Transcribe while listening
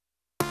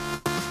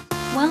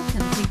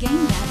Welcome to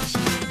Game That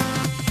Tune.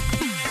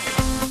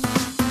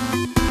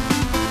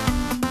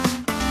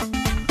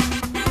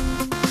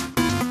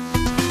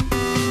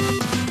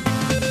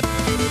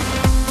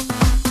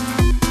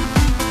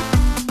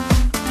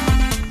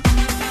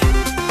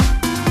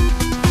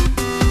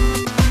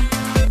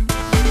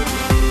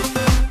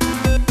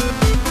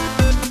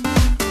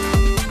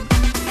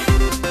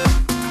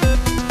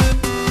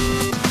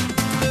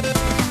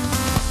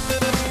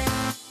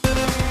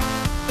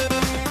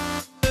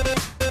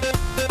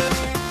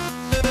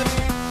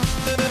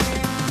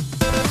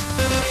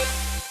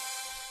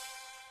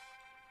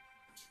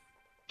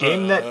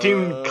 Game That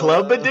Tune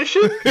Club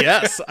Edition?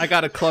 Yes, I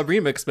got a club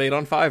remix made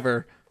on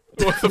Fiverr.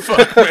 What the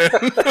fuck, man?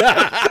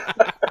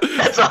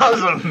 That's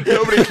awesome.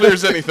 Nobody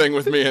clears anything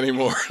with me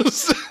anymore.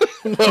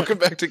 Welcome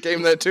back to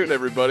Game That Tune,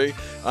 everybody.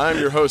 I'm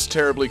your host,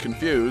 Terribly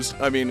Confused.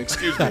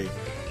 Excuse me,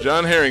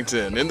 John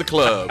Harrington in the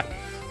club.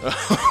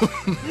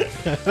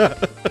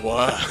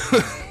 Wow.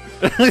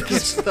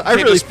 I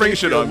really spring think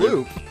shit you're on a me.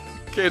 loop.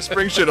 Can't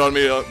spring shit on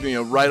me,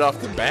 right off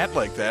the bat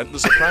like that. The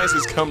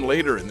surprises come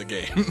later in the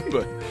game,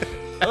 but.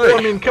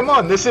 Well, come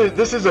on. This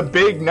is a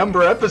big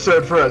number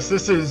episode for us.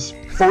 This is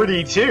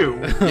 42.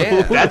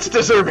 Yeah. That's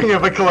deserving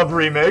of a club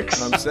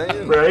remix. I'm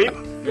saying, right?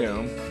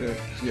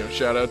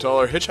 Shout out to all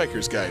our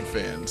Hitchhiker's Guide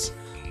fans.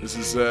 This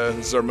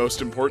is our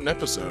most important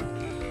episode.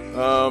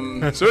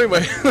 So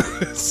anyway,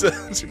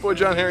 it's your boy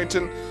John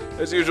Harrington.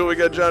 As usual, we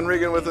got John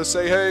Regan with us.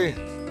 Say hey.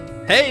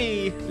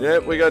 Hey!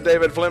 Yep, we got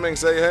David Fleming.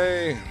 Say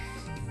hey.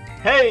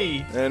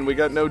 Hey. And we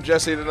got no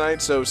Jesse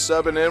tonight, so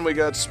subbing in, we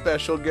got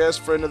special guest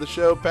friend of the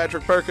show,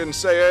 Patrick Perkins.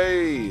 Say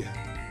hey.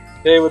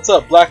 Hey, what's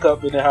up? Black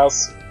Up in the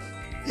house.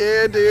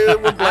 Yeah,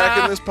 dude, we're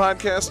blacking this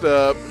podcast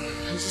up.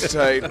 This is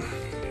tight.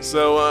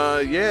 So,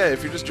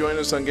 if you're just joining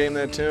us on Game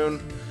That Tune,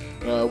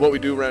 what we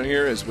do around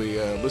here is we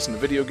listen to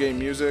video game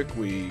music.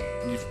 We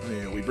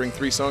bring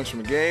 3 songs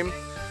from a game.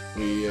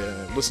 We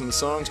listen to the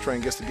songs, try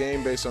and guess the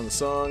game based on the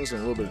songs,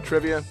 and a little bit of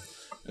trivia.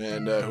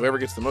 And whoever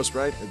gets the most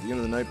right at the end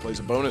of the night plays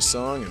a bonus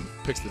song and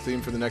picks the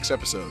theme for the next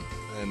episode.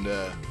 And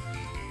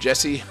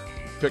Jesse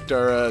picked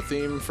our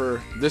theme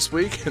for this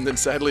week, and then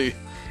sadly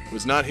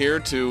was not here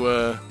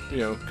to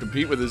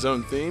compete with his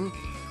own theme.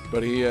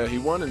 But he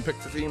won and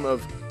picked the theme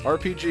of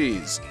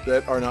RPGs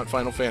that are not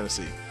Final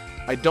Fantasy.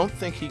 I don't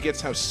think he gets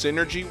how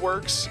synergy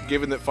works,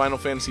 given that Final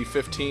Fantasy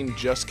 15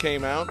 just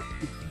came out.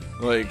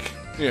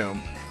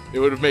 It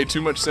would have made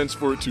too much sense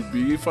for it to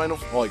be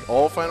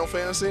all Final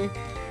Fantasy.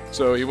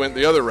 So he went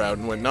the other route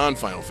and went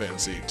non-Final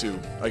Fantasy to,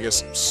 I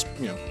guess,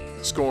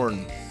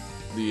 scorn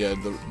the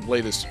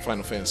latest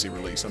Final Fantasy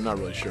release. I'm not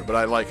really sure, but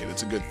I like it.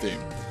 It's a good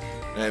theme.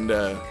 And,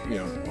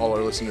 all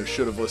our listeners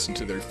should have listened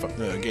to their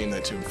Game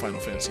That Tune Final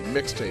Fantasy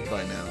mixtape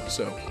by now.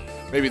 So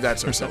maybe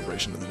that's our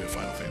celebration of the new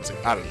Final Fantasy.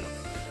 I don't know.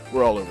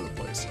 We're all over the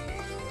place.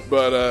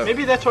 But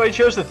maybe that's why he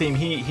chose the theme.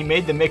 He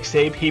made the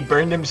mixtape. He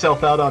burned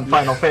himself out on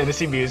Final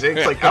Fantasy music.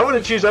 It's like, I want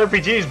to choose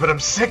RPGs, but I'm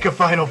sick of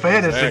Final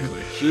Fantasy.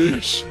 Exactly.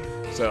 Sheesh.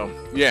 So,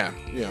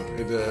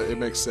 it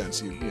makes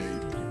sense.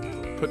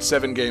 You put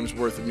 7 games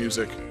worth of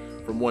music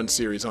from one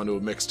series onto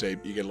a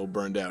mixtape, you get a little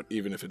burned out,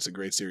 even if it's a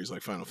great series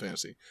like Final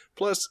Fantasy.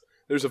 Plus,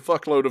 there's a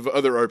fuckload of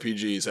other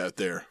RPGs out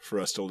there for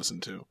us to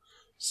listen to.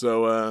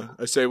 So,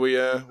 I say we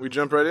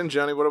jump right in.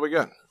 Johnny, what do we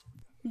got?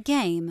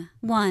 Game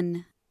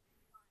 1.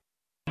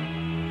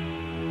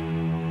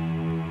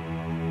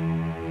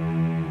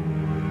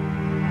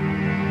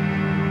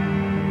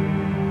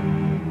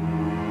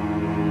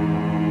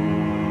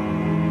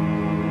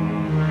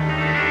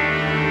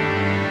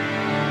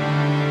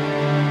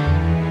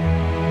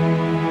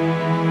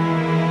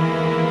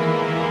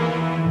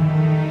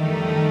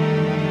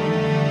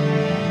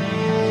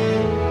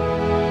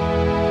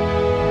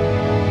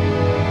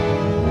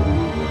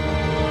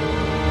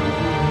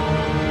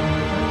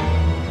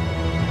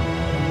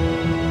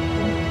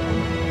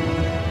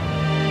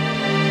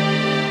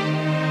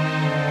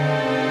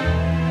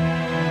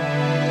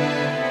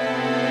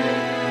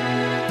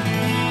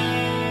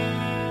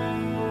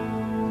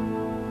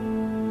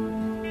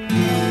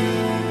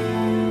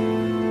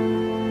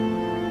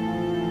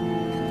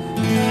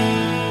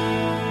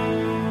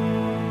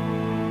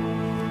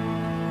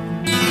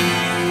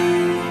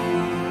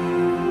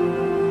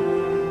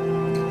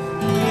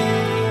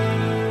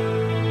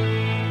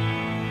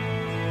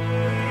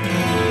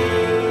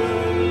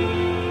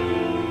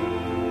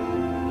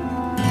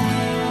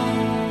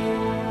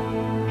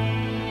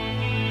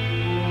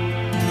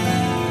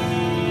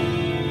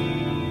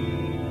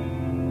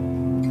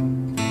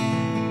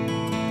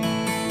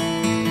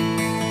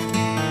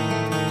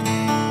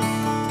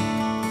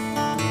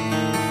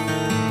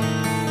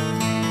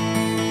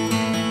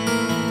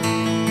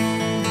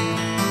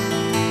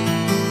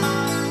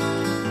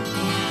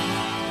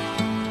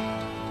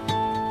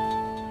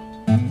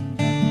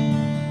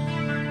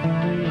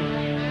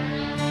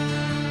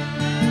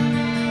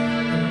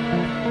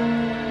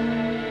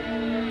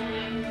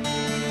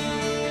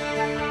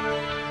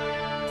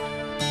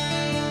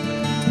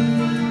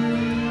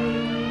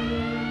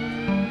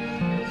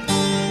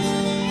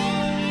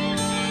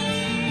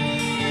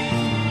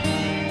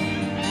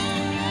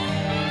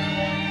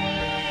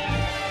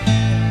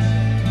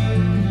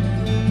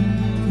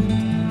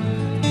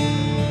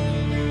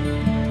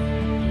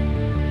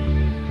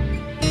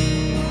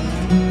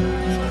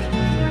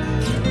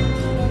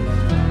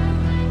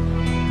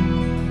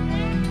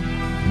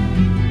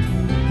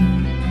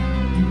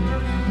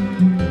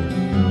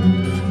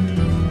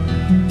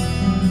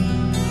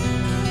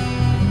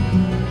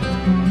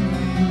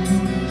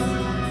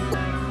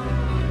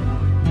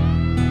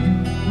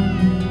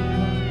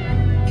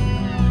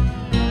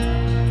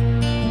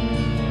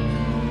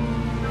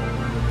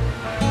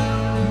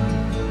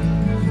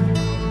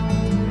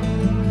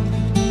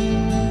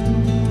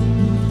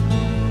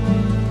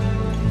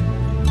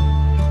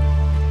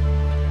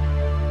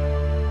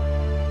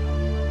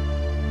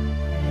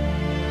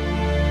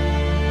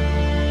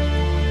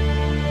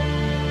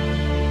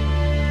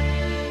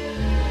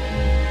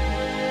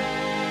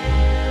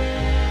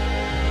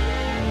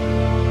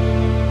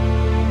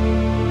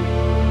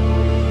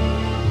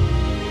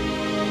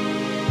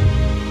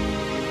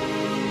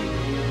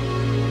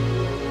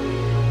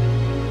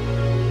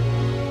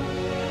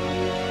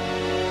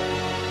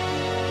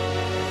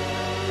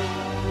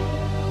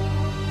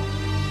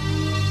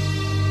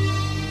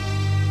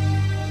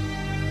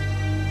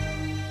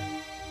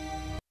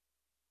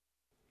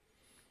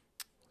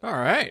 All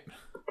right.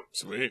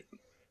 Sweet.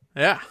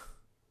 Yeah.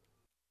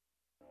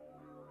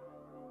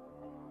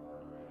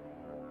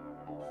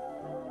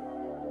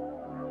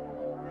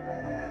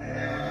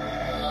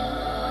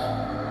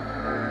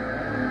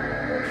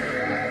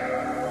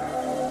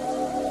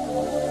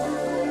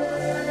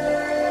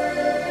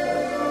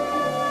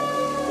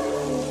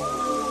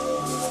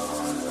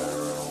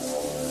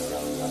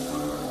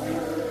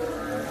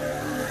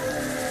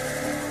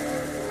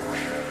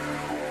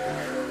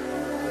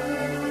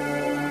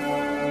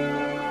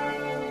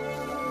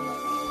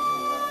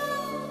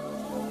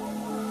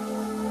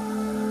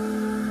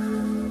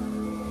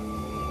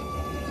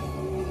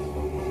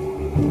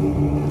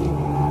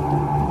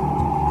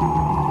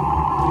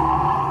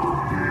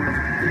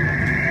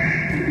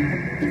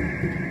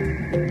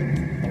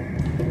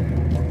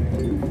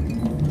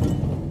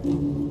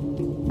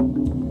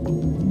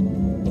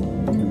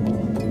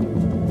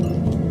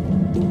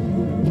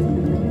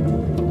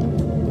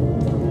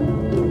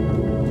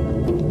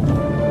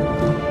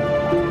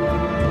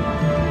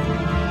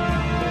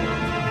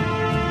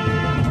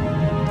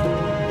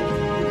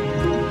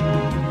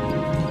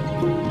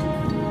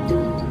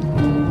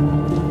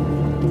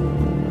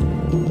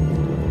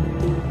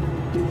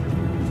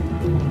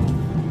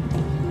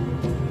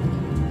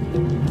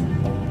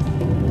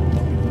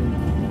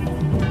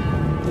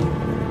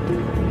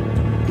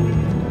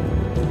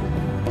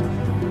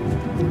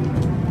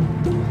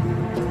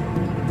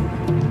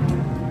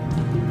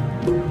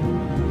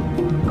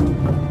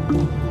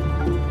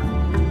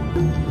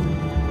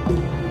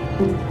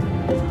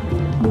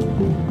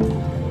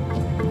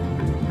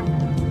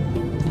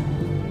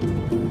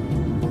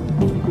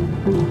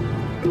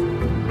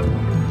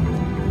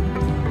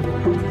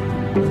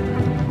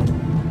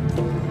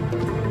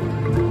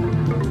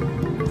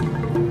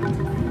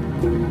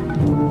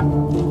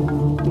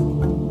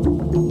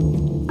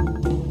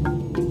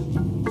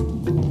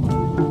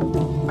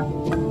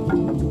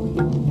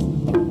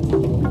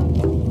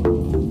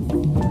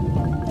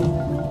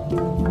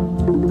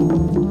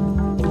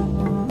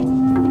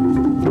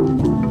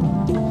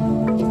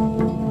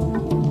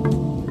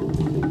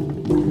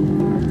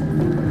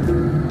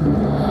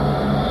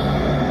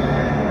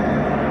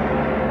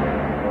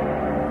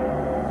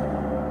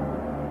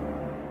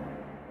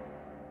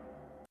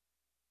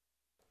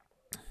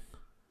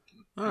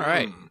 All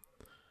right.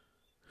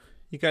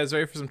 You guys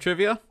ready for some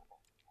trivia?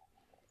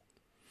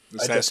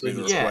 This I has to be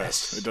the definitely-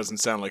 request. Yes. It doesn't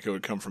sound like it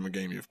would come from a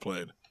game you've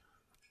played.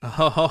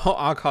 Oh,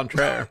 au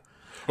contraire.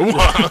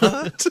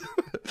 What?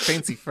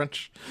 Fancy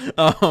French.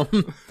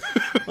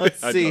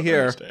 Let's I see don't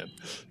here.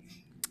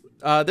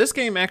 understand. This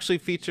game actually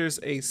features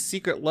a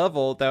secret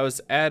level that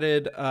was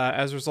added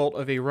as a result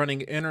of a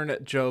running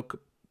internet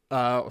joke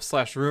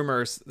 /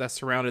 rumors that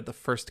surrounded the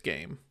first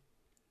game.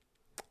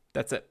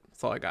 That's it.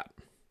 That's all I got.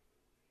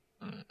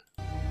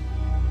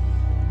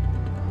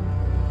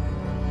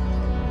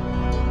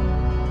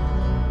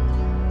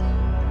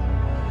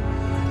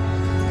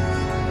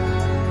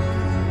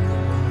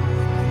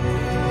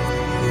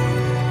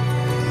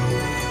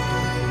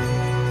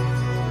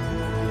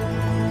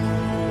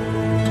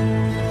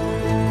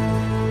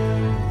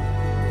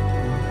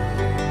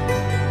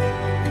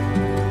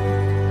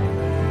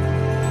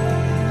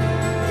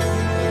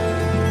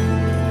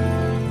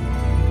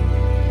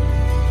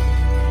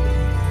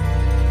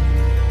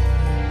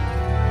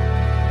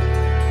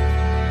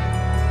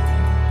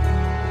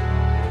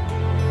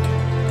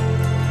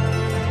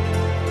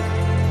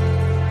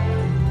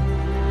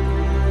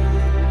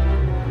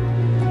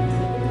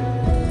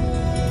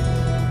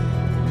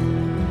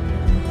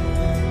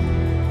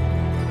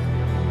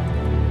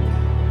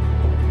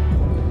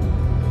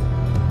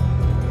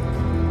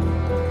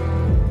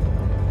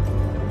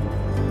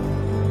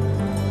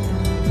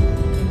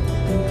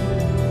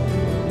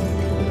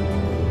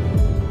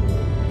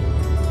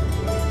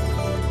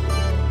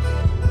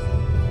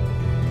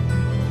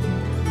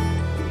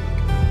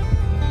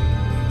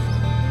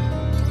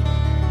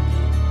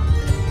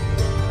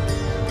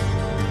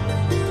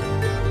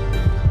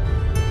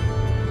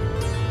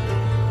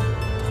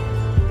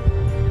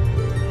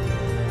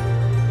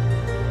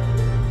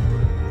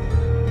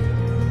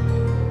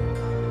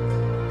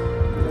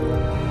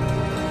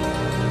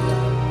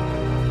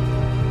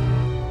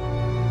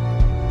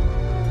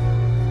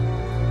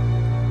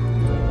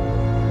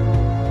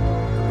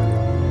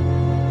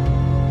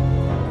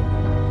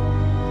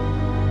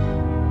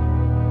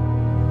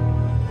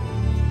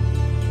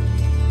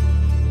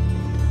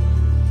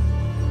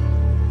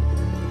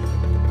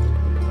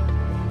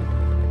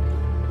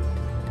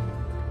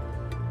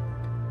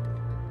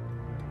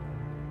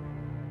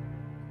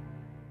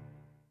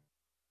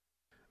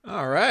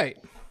 All right.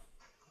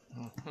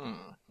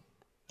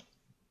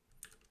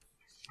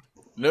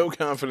 No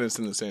confidence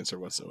in this answer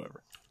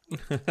whatsoever.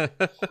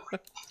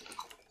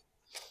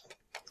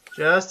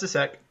 Just a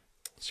sec.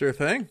 Sure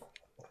thing.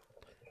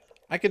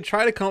 I could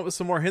try to come up with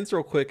some more hints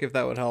real quick if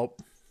that would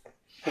help.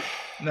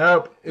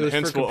 Nope. It was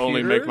Hence for will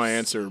only make my computers?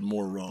 answer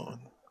more wrong.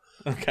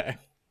 Okay.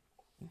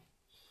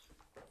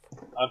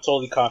 I'm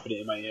totally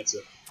confident in my answer.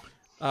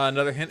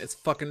 Another hint, it's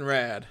fucking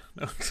rad.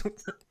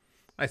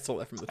 I stole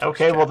that from the Twitch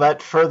Okay, chat. well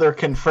that further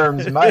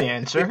confirms my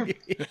answer.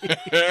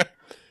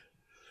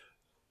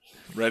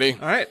 Ready?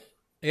 All right.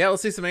 Yeah,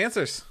 let's see some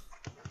answers.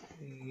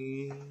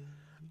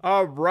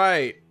 All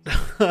right.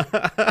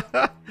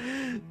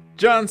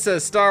 John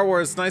says Star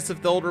Wars Knights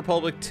of the Old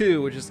Republic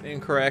 2, which is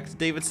incorrect.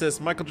 David says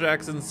Michael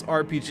Jackson's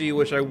RPG,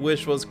 which I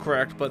wish was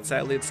correct, but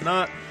sadly it's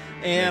not.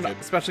 And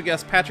special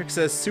guest Patrick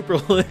says Super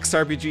Linux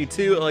RPG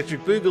 2,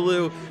 Electric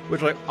Boogaloo,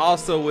 which I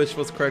also wish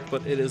was correct,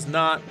 but it is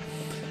not.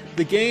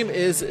 The game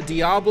is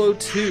Diablo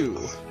 2.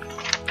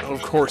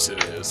 Of course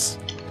it is.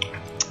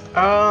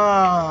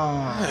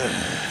 Oh.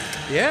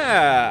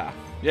 Yeah.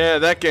 Yeah,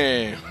 that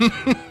game.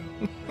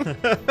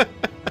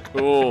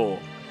 Cool.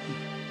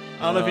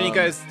 I don't know if any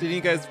guys did. You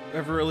guys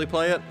ever really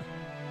play it?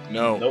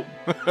 No. Nope.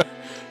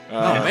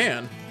 Oh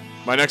man.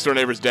 My next door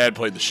neighbor's dad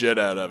played the shit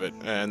out of it,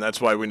 and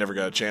that's why we never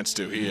got a chance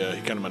to. He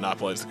kind of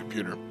monopolized the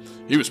computer.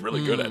 He was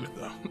really good at it,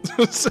 though.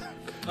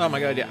 Oh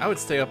my god, yeah. I would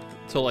stay up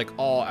till like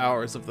all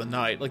hours of the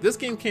night. Like this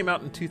game came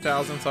out in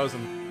 2000, so I was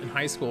in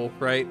high school,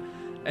 right?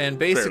 And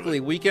basically Barely.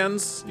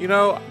 weekends, you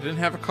know, I didn't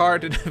have a car,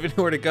 didn't have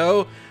anywhere to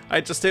go.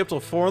 I'd just stay up till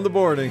 4 in the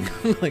morning,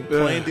 like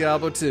playing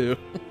Diablo 2.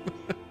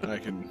 I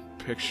can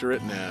picture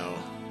it now.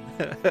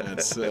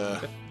 That's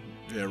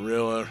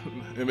real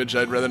image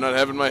I'd rather not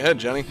have in my head,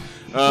 Johnny.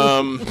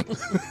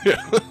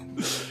 Yeah.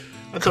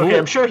 That's okay.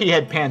 I'm sure he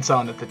had pants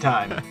on at the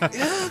time.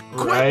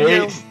 Right? You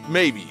know,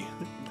 maybe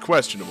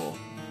questionable.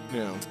 You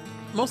know,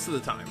 Most of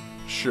the time.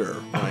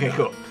 sure. Okay,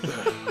 cool.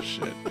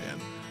 Shit,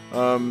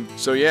 man.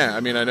 So yeah, I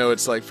mean, I know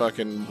it's like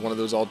fucking one of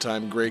those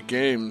all-time great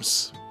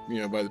games, you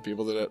know, by the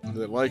people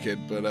that like it,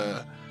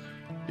 but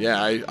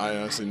yeah, I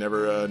honestly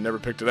never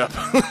picked it up.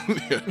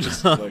 Yeah,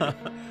 just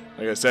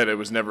like I said, it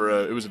was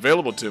never it was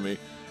available to me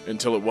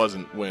until it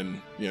wasn't,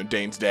 when, you know,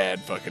 Dane's dad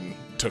fucking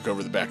took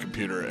over the back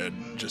computer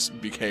and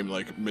just became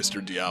like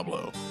Mr.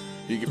 Diablo.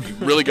 He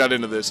really got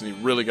into this, and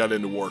he really got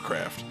into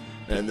Warcraft.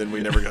 And then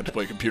we never got to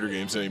play computer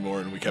games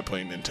anymore, and we kept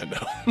playing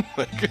Nintendo.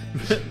 Like,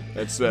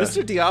 that's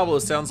Mr. Diablo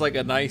sounds like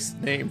a nice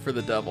name for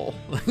the devil.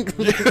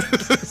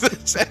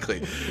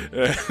 Exactly.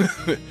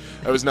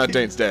 I was not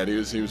Dane's dad. He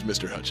was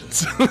Mr.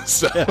 Hutchins.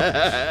 So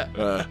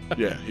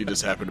yeah, he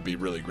just happened to be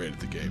really great at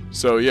the game.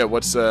 So yeah,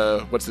 what's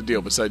the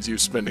deal besides you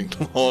spending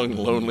long,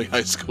 lonely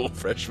high school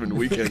freshman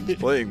weekends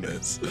playing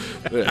this?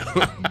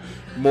 Yeah.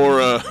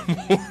 More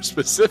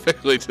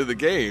specifically to the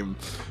game,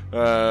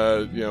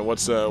 you know,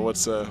 what's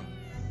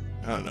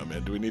I don't know,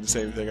 man. Do we need to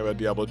say anything about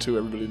Diablo 2?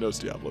 Everybody knows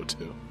Diablo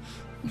 2.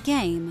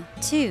 Game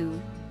 2.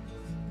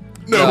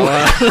 No.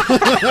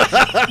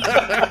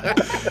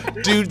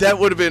 Dude, that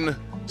would have been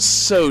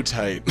so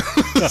tight.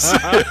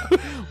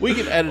 We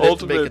can edit it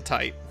to make it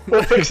tight.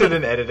 We'll fix it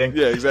in editing.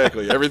 Yeah,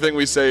 exactly. Everything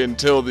we say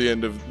until the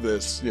end of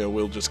this, you know,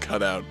 we'll just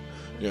cut out.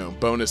 You know,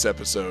 bonus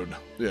episode,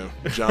 you know,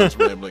 John's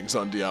ramblings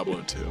on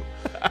Diablo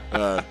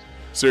 2.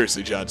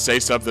 Seriously, John, say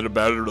something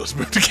about it or let's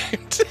move to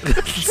game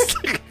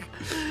 2.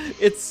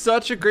 It's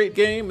such a great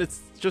game.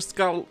 It's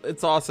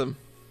awesome.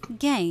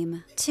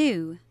 Game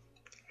 2.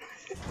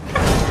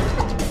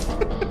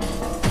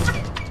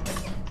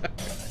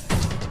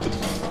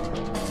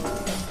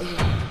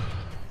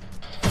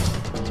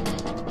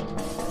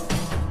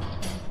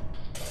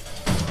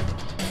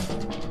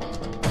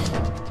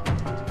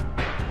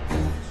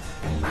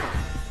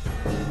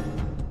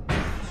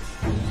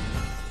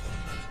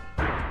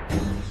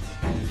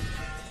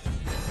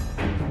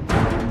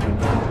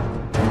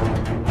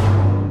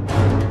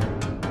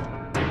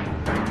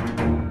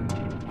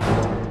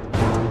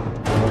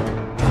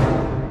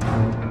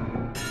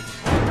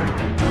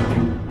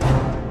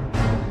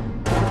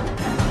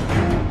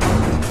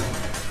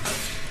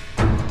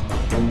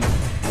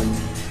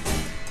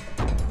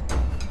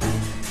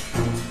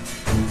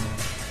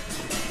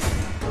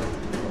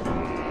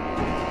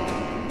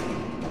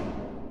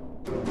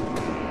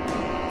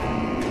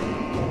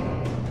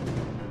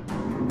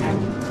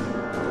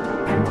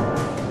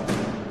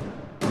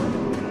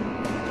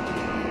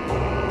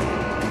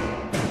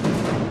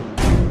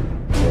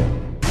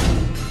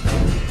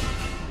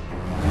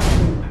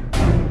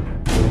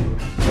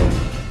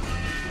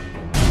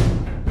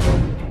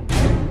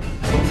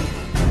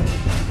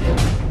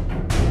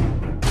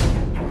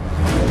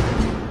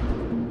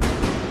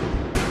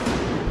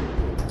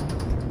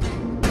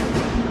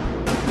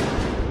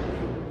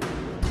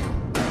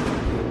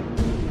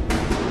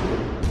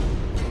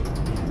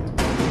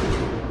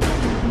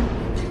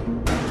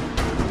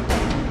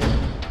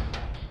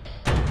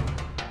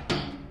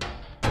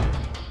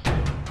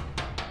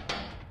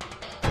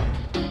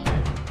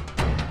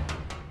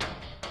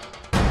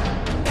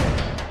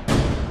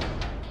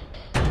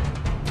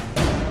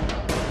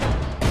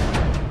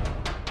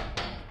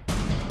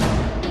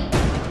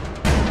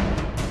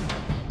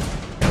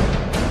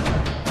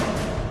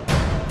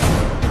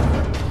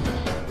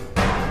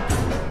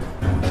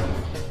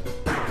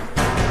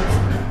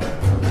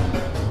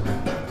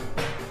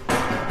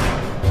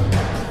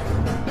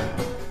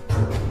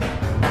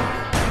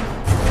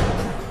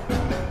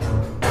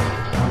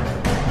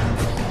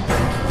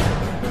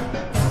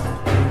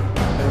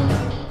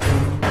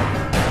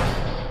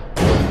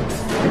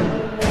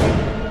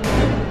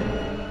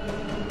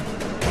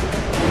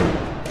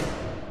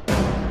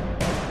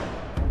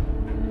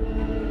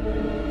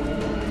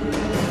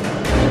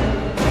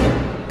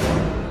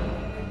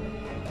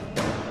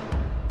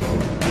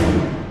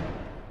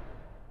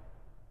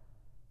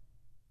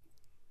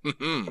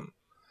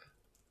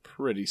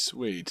 Pretty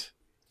sweet.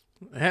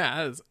 Yeah,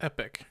 that is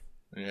epic.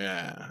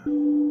 Yeah.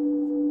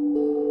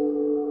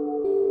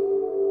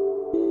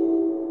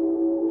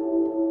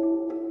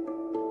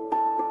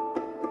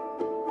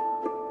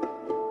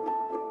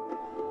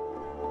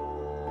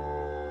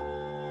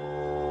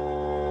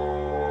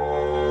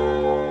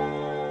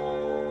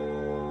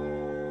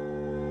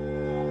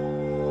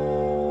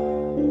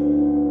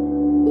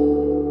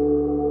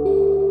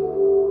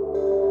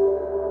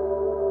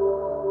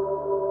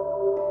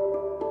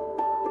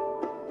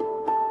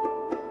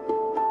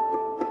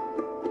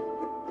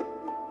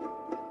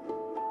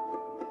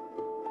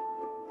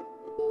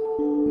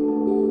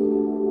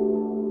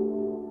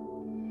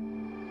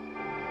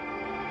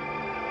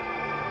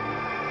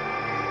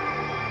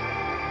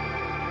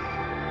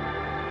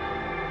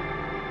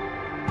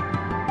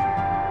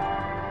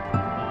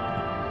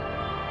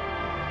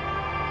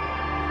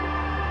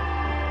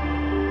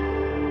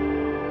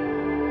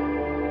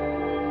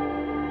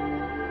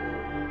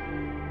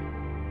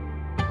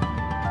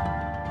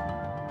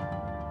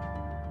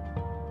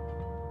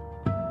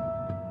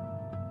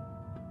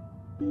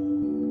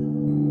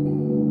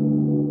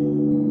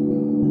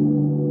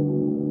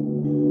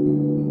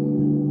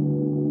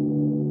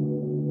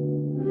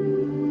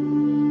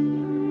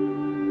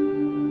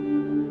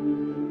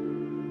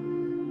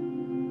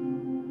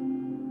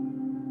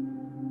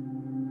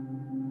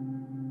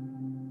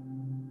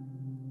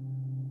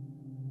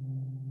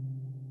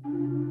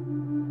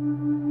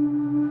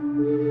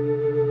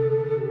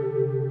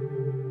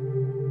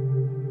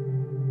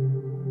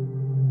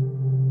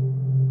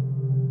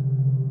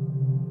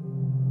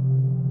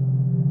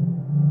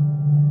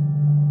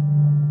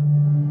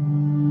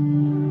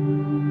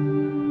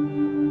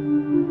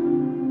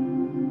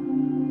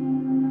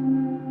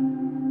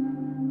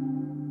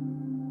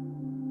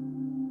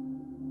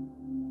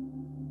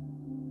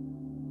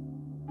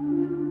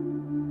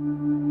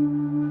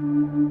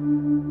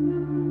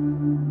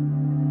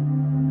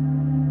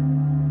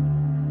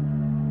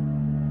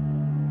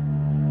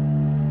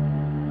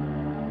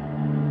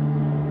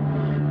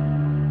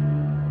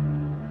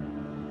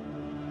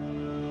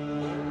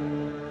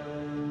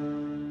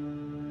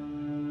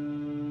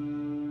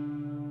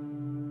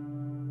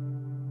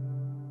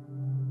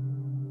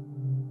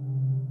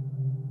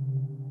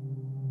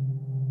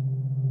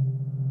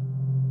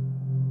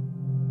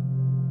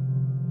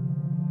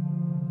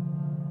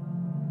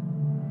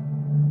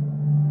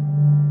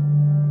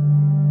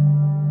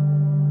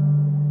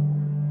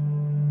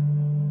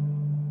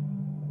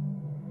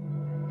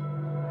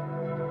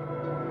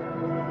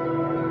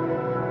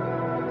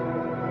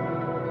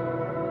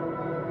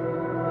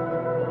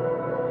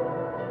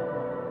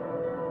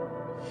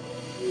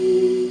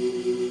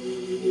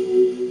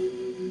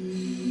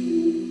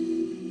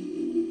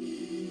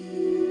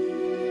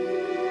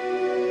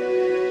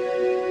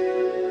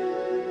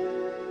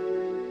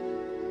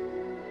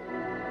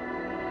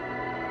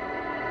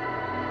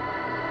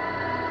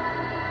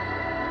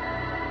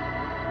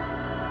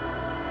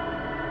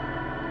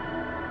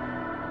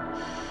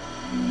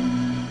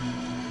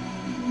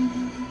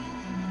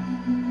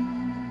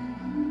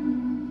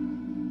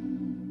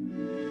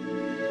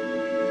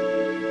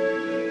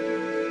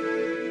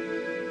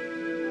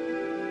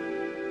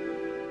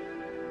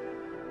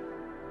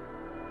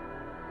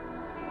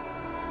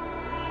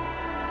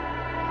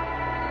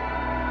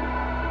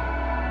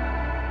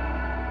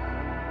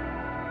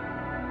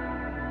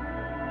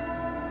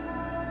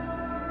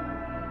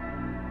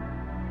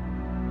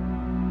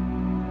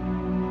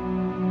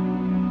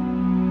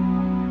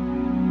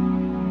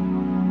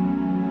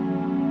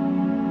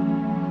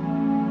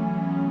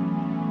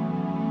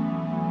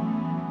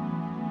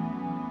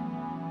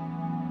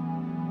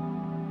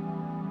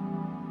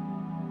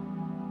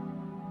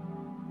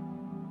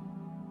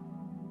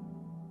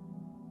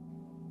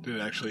 Did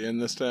it actually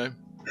end this time?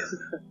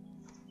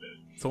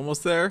 It's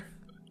almost there.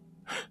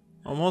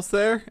 Almost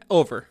there.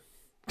 Over.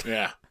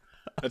 Yeah.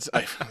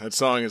 That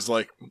song is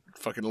like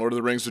fucking Lord of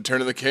the Rings Return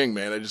of the King,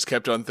 man. I just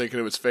kept on thinking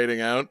it was fading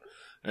out,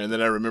 and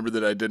then I remembered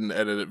that I didn't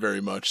edit it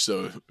very much,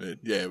 so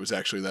it was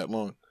actually that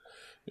long.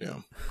 Yeah,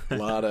 a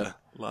lot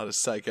of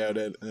psych out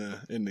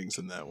endings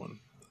in that one.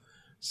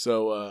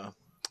 So,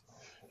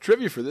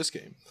 trivia for this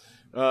game.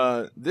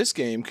 This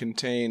game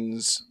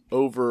contains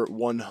over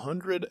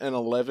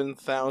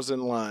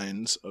 111,000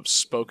 lines of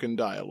spoken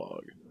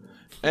dialogue,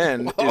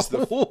 and is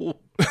the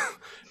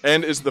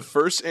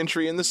first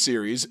entry in the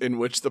series in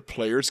which the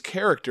player's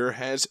character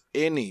has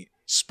any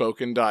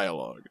spoken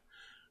dialogue,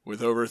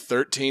 with over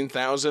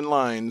 13,000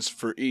 lines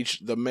for each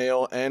the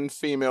male and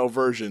female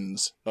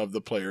versions of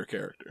the player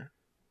character.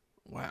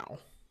 Wow.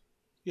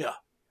 Yeah,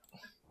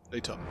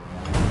 they talk.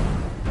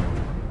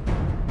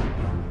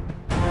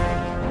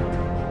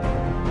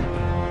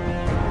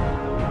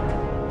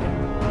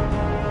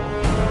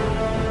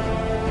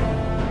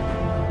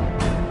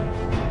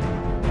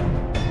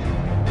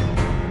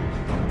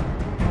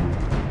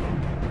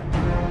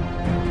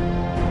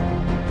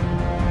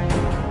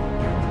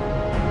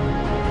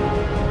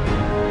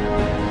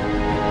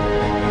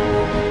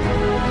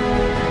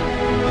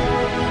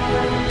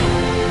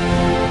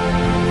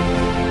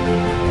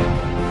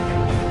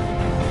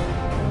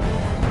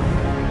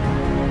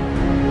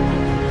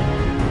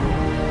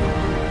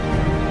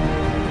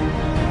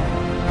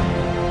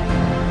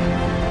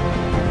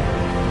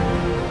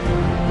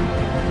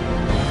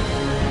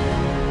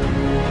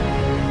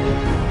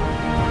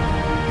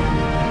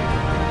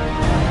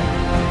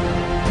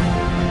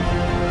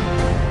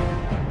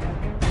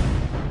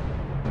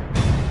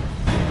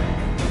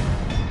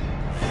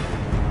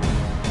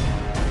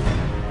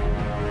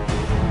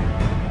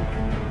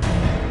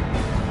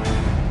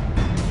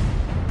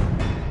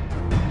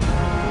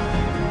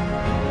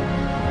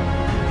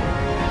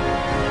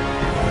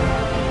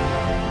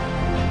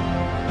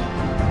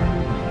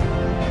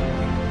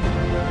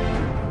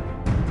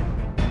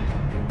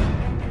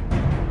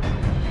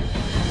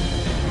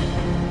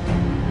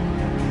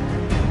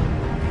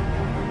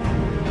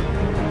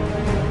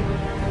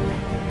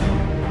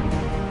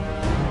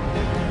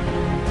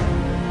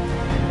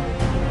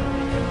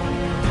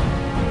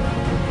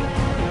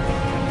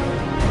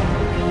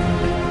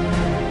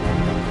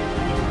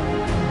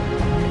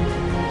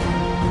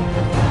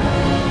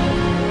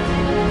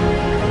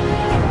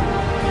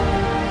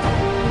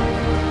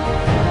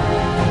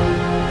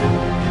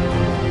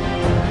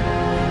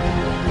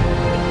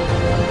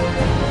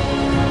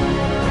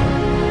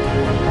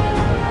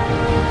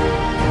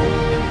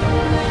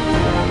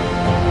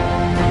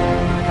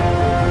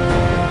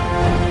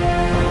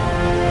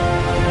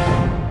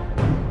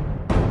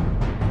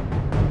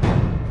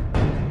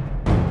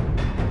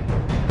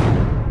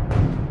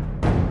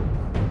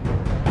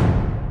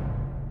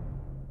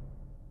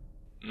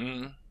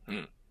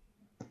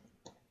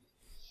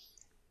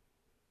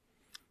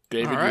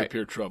 David, All right. you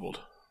appear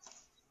troubled.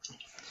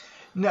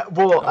 No,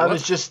 well, I what?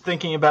 was just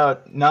thinking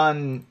about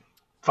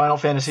non-Final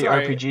Fantasy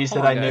Sorry, RPGs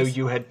hold that on, I know guys.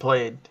 you had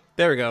played.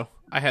 There we go.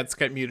 I had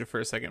Skype muted for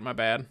a second. My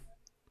bad.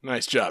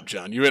 Nice job,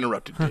 John. You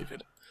interrupted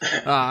David.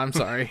 I'm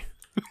sorry.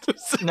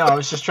 No, I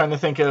was just trying to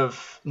think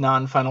of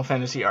non-Final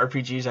Fantasy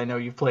RPGs I know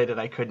you've played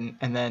and I couldn't,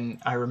 and then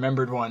I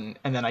remembered one,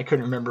 and then I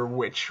couldn't remember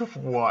which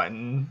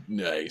one.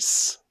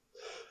 Nice.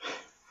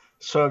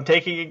 So I'm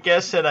taking a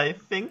guess, and I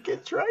think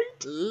it's right.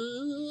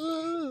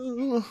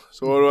 So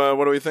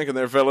what are we thinking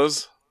there,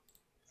 fellas?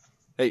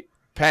 Hey,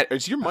 Pat,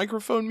 is your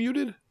microphone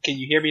muted? Can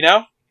you hear me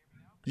now?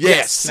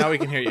 Yes. Now we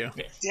can hear you.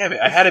 Damn it,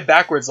 I had it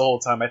backwards the whole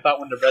time. I thought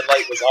when the red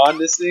light was on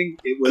this thing,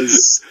 it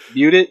was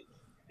muted,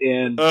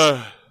 and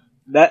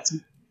that's...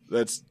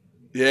 That's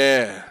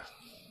yeah.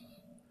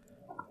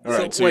 All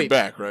right, so you're wait.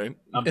 back, right?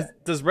 I'm back.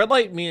 Does red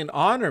light mean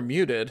on or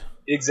muted?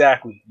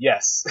 Exactly,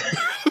 yes.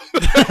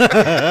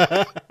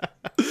 That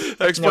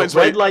No, explains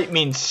red why. light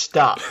means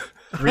stop.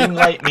 Green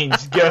light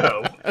means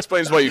go.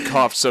 Explains why you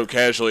coughed so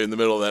casually in the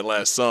middle of that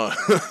last song.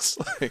 It's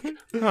like,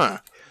 huh?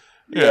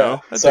 You Yeah,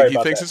 know, I sorry think he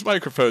about thinks that. his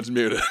microphone's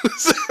muted.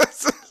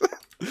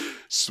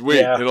 Sweet,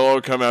 Yeah. it'll all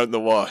come out in the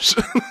wash.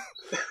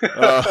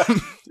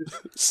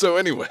 So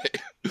anyway,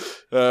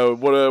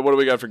 what do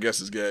we got for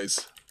guesses,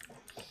 guys?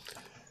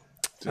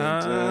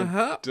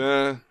 Uh-huh.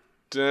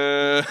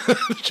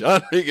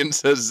 John Regan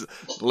says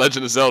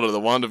Legend of Zelda: The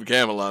Wand of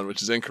Gamelon,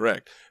 which is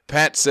incorrect.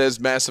 Pat says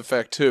Mass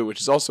Effect 2,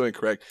 which is also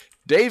incorrect.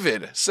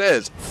 David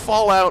says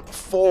Fallout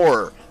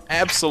 4.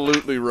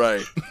 Absolutely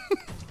right.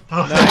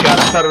 Oh, thank God,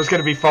 I thought it was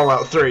going to be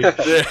Fallout 3.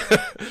 Yeah.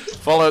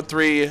 Fallout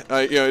 3,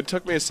 it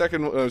took me a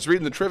second. When I was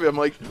reading the trivia, I'm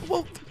like,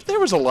 well, there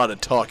was a lot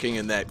of talking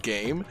in that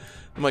game.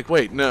 I'm like,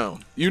 wait, no,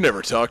 you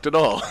never talked at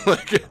all.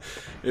 Like,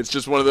 it's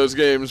just one of those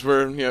games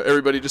where,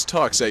 everybody just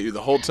talks at you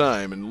the whole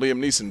time, and Liam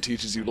Neeson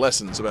teaches you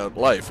lessons about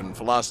life and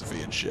philosophy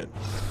and shit.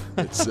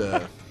 It's,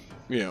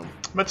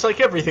 Much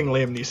like everything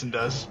Liam Neeson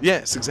does.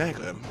 Yes,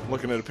 exactly. I'm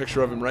looking at a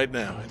picture of him right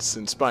now. It's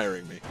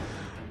inspiring me.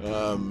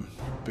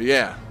 But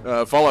yeah,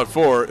 Fallout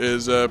 4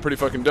 is pretty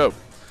fucking dope.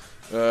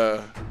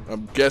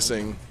 I'm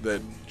guessing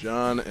that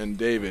John and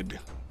David,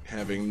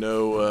 having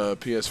no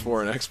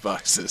PS4 and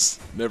Xboxes,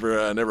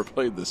 never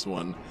played this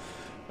one.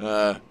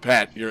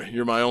 Pat,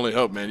 you're my only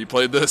hope, man. You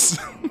played this?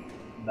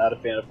 Not a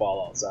fan of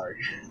Fallout, sorry.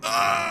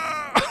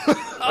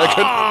 I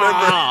couldn't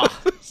remember.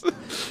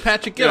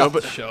 Patrick, get off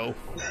the show.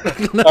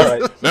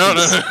 Alright. No.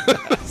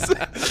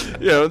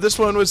 This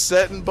one was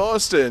set in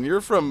Boston.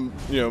 You're from,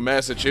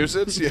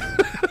 Massachusetts. Yeah.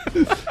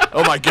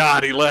 Oh my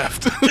God, he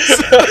left.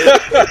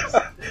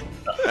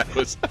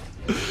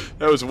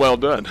 That was well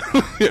done.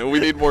 We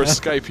need more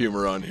Skype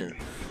humor on here.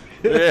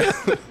 Yeah.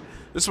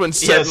 This one's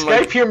set Yeah, in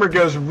Skype humor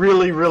goes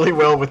really, really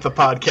well with the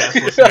podcast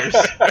listeners.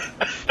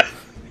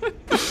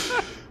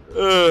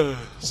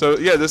 So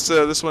yeah,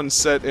 this one's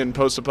set in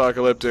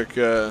post-apocalyptic,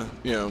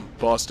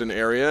 Boston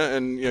area,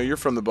 and you're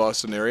from the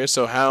Boston area.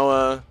 So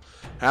how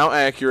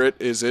accurate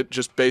is it,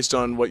 just based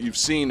on what you've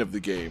seen of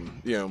the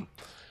game?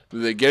 Do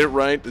they get it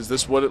right? Is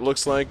this what it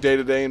looks like day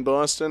to day in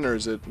Boston, or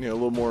is it a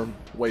little more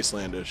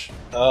wastelandish?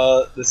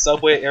 The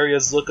subway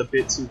areas look a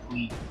bit too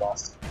clean in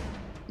Boston.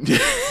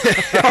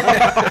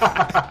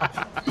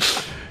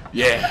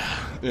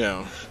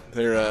 Yeah,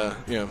 they're I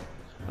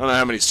don't know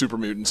how many super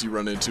mutants you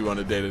run into on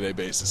a day-to-day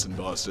basis in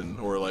Boston,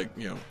 or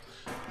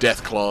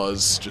death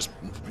claws just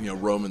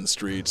roaming the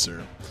streets,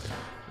 or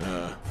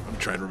I'm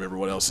trying to remember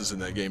what else is in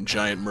that game.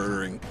 Giant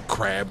murdering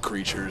crab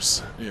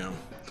creatures. A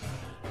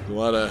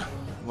lot of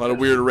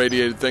weird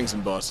irradiated things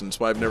in Boston. That's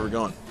why I've never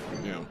gone.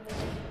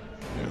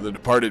 The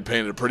Departed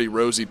painted a pretty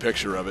rosy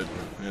picture of it,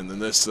 and then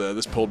this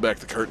pulled back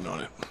the curtain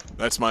on it.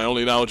 That's my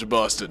only knowledge of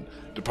Boston.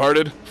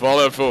 Departed,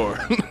 Fallout 4.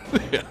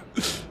 Yeah,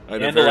 I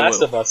know And The very Last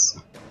little. of Us.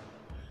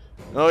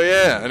 Oh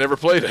yeah, I never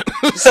played it.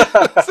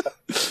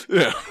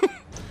 Yeah.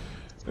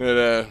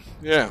 And,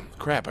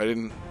 crap, I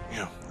didn't,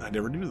 I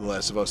never knew The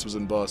Last of Us was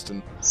in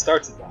Boston.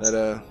 Starts in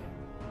Boston.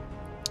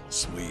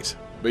 Sweet.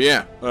 But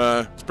yeah,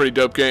 it's a pretty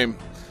dope game.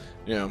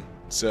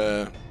 It's,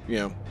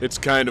 it's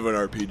kind of an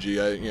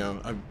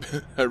RPG.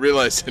 I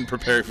realized in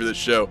preparing for this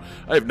show,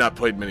 I have not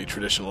played many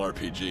traditional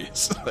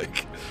RPGs.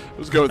 Like, I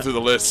was going through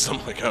the list,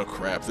 I'm like, oh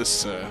crap,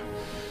 this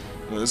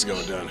is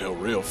going downhill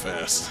real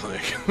fast.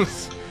 Like,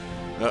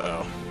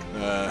 uh-oh.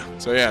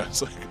 So yeah,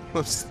 it's like,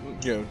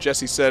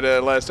 Jesse said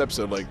last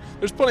episode, like,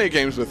 there's plenty of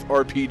games with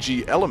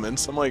RPG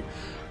elements. I'm like,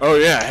 oh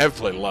yeah, I have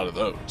played a lot of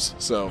those.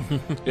 So,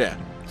 yeah,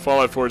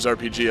 Fallout 4's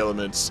RPG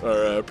elements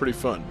are pretty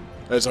fun,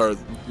 as are,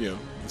 the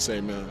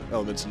same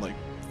elements in, like,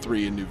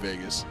 3 in New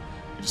Vegas.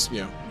 You just,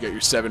 you get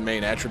your 7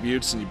 main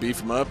attributes and you beef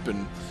them up,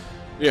 and,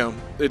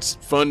 it's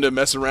fun to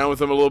mess around with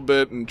them a little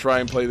bit and try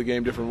and play the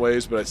game different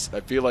ways, but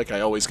I feel like I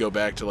always go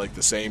back to, like,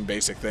 the same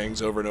basic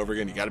things over and over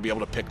again. You gotta be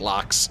able to pick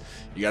locks,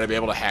 you gotta be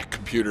able to hack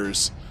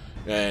computers,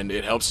 and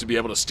it helps to be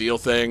able to steal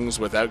things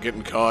without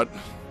getting caught,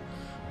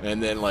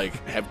 and then,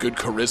 like, have good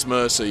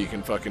charisma so you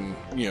can fucking,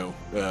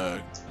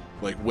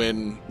 like,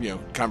 win,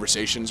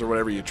 conversations or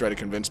whatever. You try to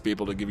convince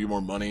people to give you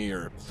more money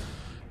or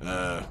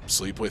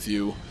sleep with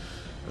you.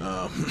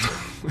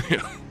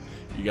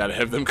 You you got to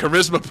have them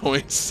charisma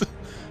points.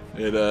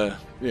 It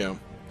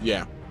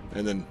yeah,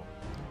 and then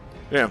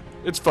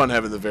it's fun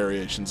having the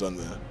variations on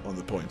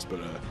the points,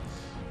 but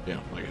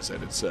like I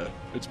said, it's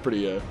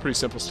pretty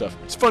simple stuff.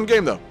 It's a fun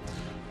game though.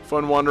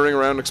 Fun wandering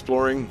around,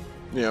 exploring,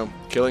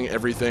 killing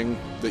everything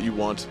that you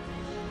want,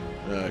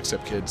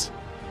 except kids,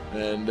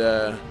 and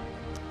I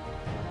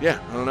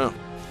don't know,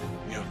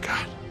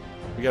 God,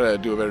 we gotta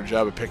do a better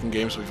job of picking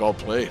games we've all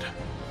played.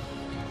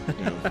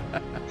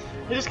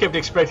 I just kept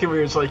expecting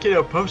where it's like,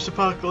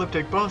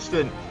 post-apocalyptic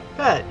Boston.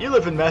 Pat, you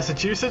live in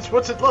Massachusetts.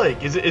 What's it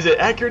like? Is it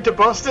accurate to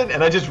Boston?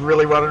 And I just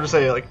really wanted to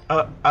say, like,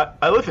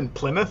 I live in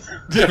Plymouth.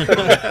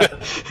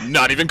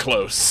 Not even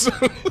close.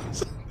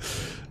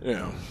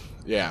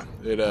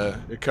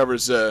 It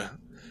covers. That's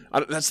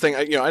the thing.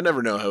 I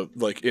never know how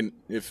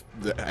if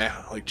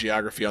the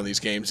geography on these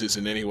games is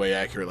in any way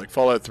accurate. Like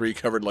Fallout 3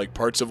 covered like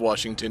parts of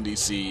Washington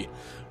D.C.,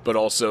 but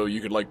also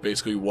you could like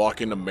basically walk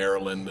into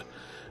Maryland.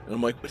 And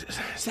I'm like,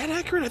 is that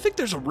accurate? I think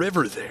there's a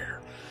river there.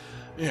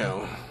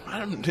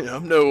 I'm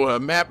no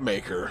map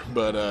maker,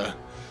 but I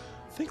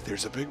think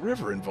there's a big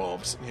river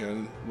involved.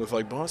 With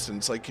like Boston,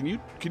 it's like, can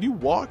you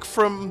walk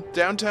from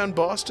downtown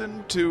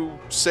Boston to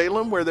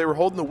Salem where they were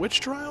holding the witch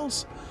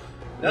trials?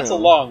 That's a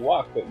long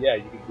walk, but yeah,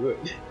 you can do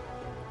it.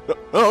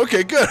 Oh,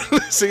 okay, good.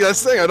 See,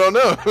 that's the thing. I don't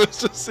know.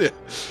 It's just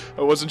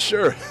I wasn't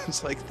sure.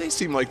 It's like they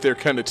seem like they're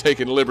kind of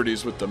taking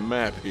liberties with the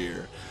map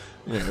here.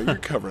 You're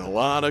covering a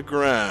lot of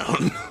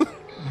ground.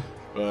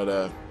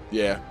 But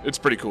it's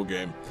a pretty cool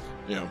game.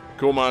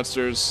 Cool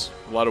monsters,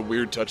 a lot of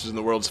weird touches in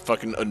the world. It's a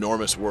fucking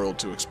enormous world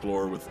to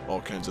explore with all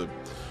kinds of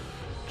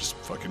just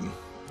fucking,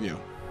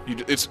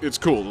 it's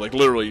cool. Like,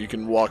 literally, you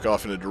can walk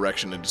off in a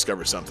direction and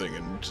discover something,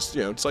 and just,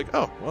 it's like,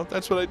 oh, well,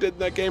 that's what I did in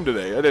that game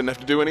today. I didn't have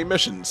to do any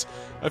missions.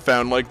 I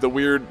found, like, the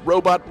weird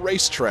robot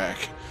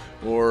racetrack,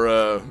 or,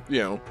 an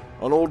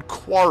old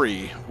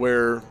quarry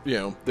where,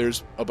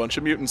 there's a bunch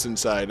of mutants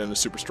inside and a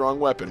super strong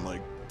weapon.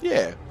 Like,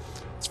 yeah,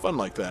 it's fun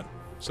like that.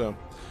 So,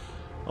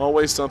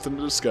 always something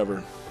to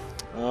discover.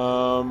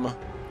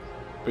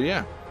 But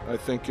yeah, I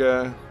think,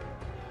 we're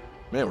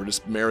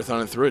just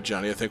marathoning through it,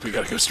 Johnny. I think we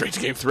gotta go straight to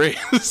game 3.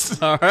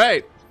 All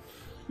right.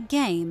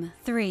 Game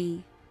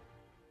 3.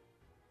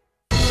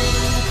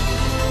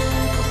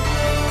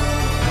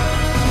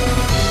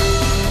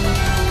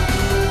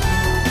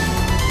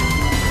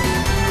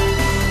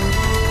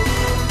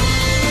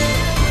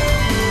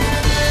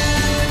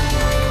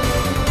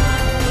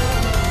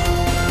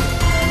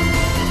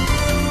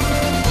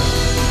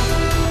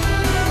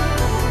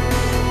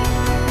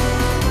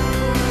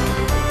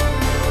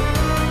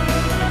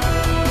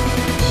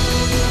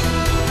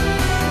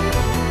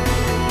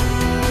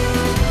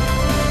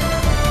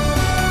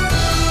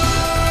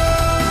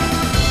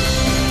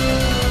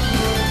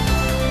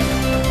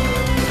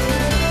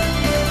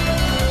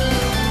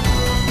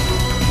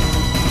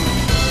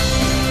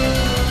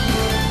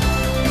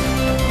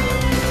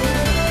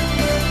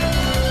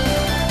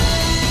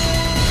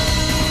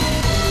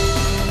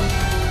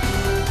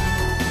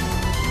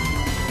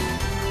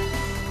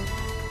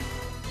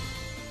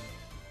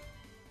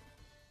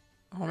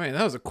 Oh man,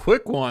 that was a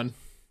quick one.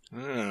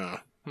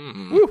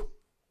 Woo.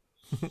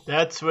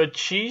 That's what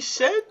she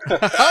said?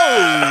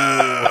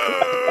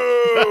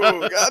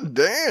 Oh, god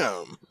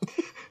damn.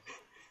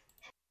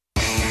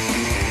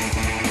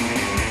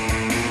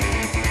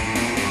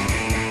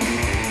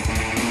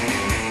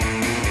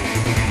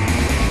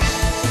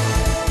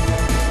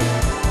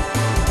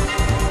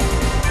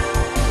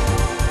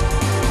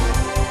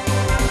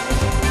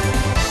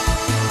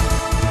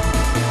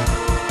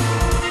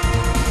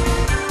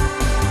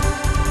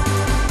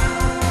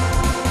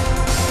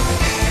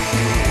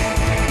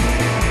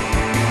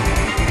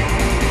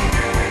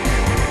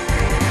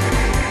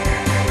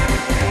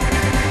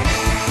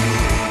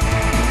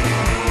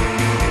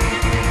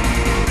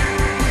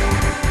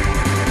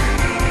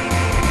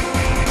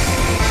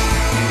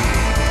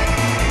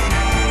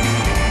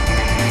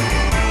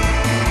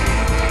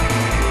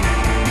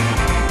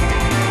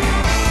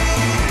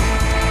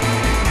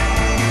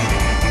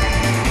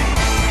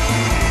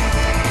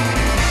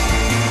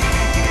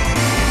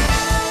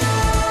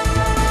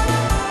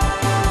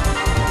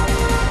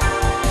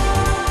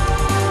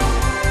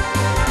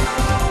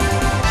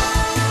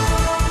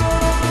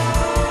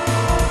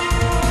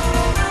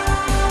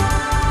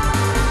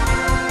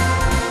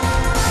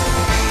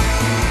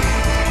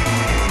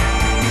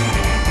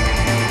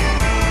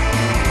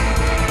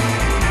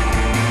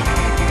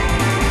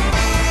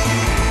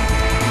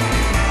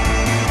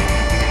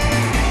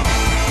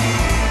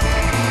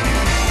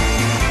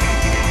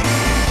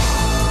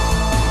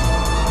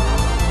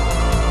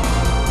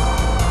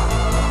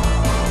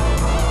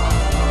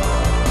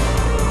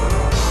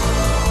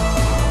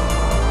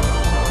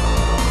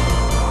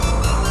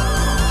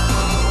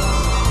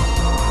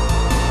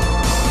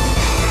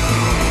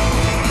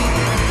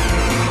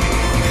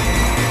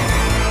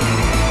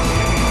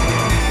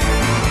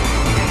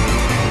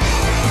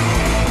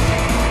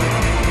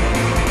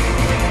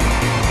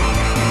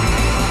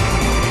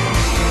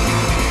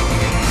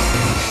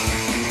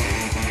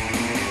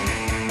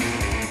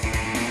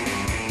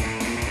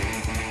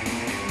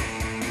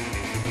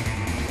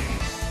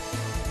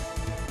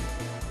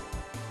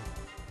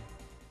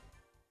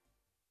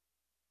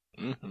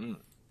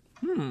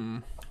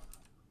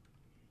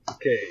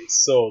 Okay,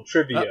 so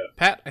trivia.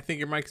 Pat, I think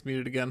your mic's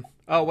muted again.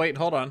 Oh, wait,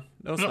 hold on.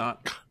 No, it's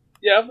not.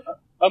 Yeah,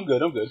 I'm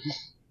good. All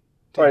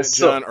right,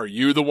 John, are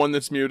you the one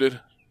that's muted?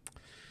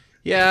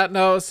 Yeah,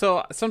 no,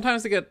 so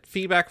sometimes I get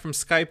feedback from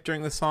Skype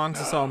during the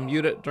songs, so I'll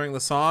mute it during the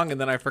song, and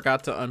then I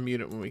forgot to unmute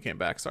it when we came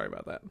back. Sorry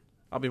about that.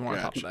 I'll be more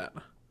on top of that.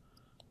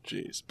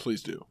 Jeez,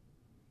 please do.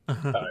 All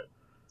right.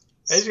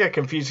 I just got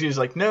confused. He was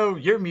like, "No,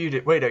 you're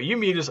muted. Wait, are you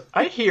muted?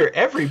 I hear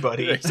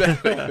everybody."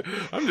 Exactly.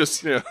 I'm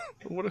just,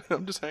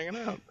 I'm just hanging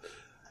out.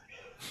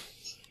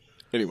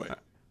 Anyway.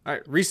 All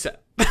right,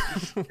 reset.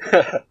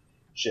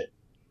 Shit.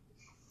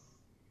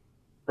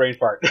 Brain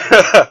fart.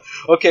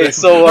 Okay,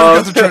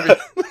 so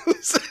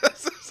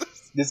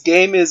this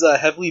game is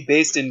heavily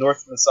based in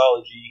Norse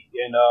mythology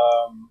and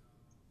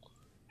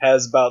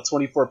has about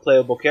 24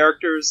 playable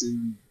characters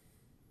and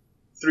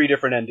 3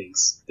 different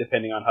endings,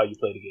 depending on how you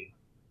play the game.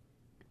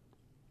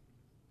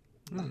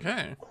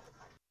 Okay.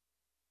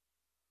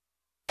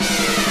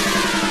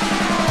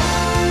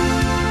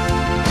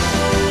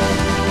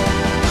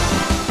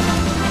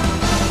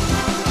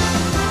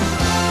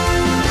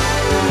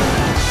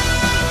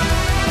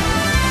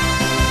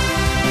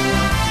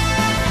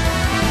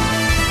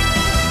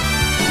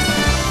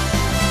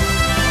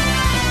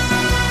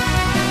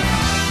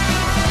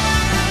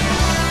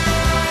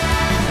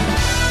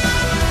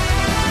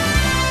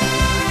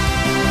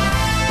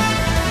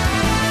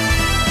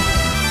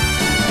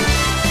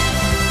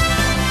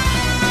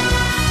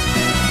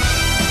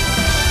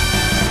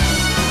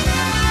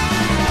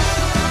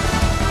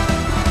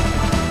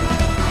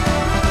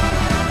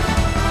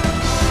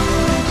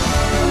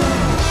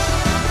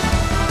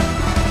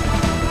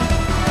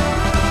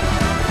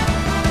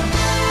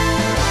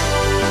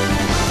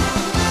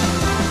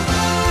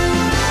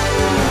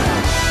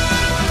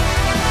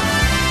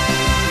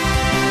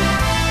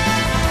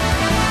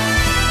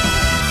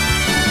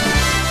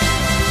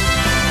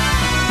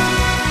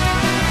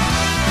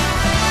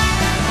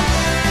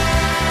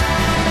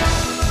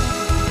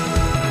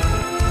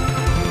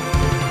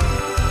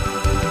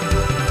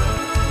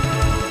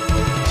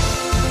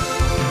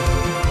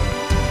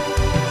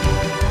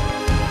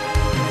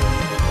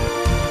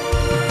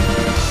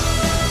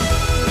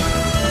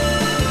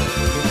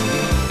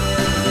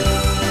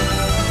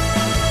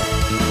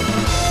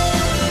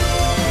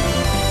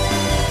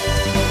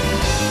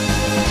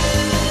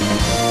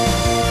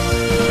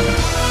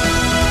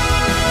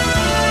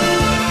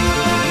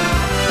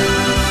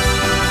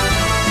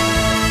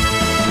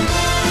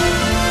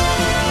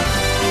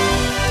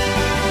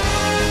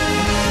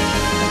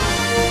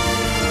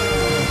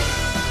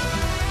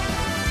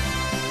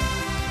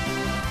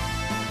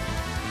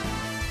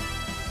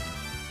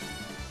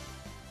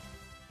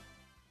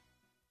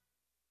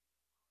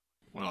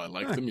 Well, I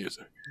like the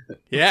music.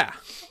 Yeah.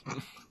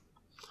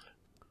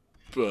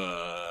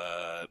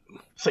 But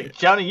It's like,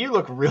 Johnny, you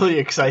look really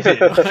excited.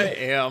 I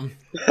am.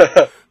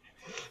 I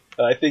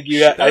think you.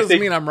 That doesn't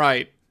mean I'm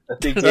right. I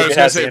think I was David going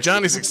to has say, answers.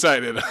 Johnny's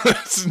excited.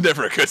 That's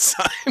never a good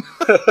sign.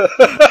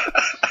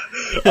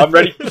 I'm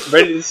ready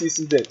to see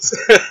some dicks.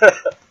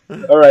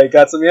 All right,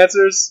 got some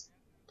answers.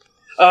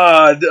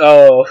 All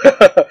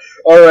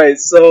right,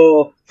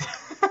 so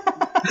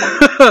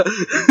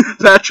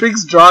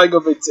Patrick's drawing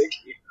of a dick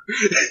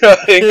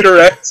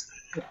incorrect.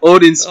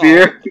 Odin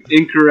Spear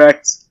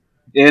incorrect,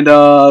 and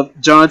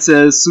John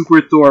says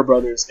Super Thor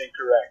Brothers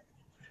incorrect.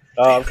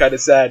 I'm kind of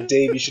sad,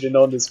 Dave. You should have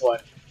known this one.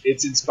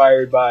 It's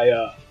inspired by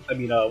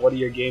one of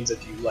your games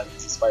that you like.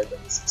 It's inspired by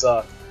this. It's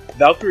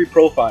Valkyrie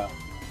Profile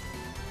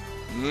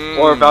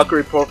or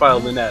Valkyrie Profile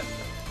Lynette,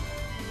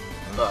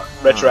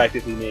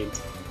 retroactively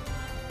named.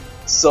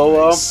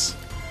 So Nice.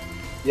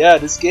 yeah,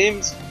 this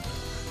game's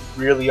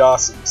really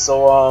awesome.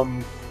 So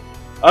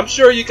I'm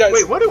sure you guys.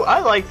 Wait, what do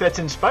I like that's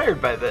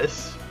inspired by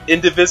this?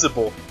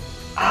 Indivisible.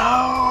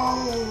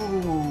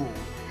 Oh.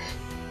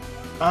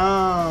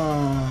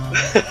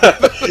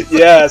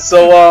 Yeah.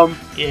 So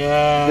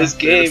Yeah. this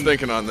David's game.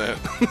 thinking on that.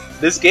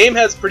 This game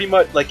has pretty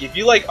much, like, if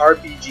you like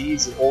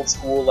RPGs and old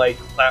school like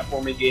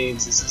platforming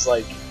games,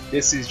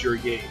 this is your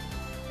game.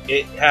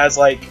 It has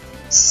like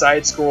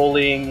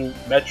side-scrolling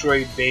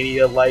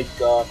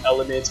Metroidvania-like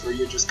elements where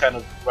you're just kind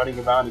of running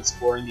around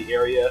exploring the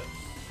area,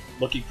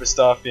 looking for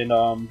stuff, and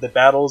the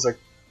battles are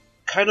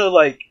kind of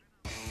like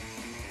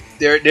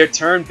they're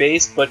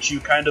turn-based, but you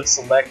kind of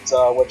select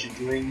what you're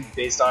doing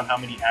based on how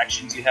many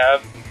actions you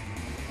have,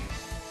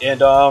 and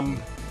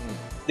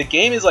the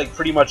game is like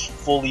pretty much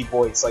fully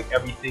voiced. Like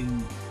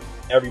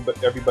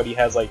everybody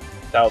has like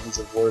thousands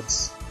of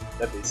words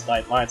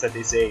lines that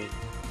they say.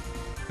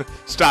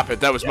 Stop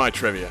it. That was my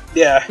trivia.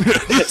 Yeah,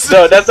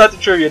 no, that's not the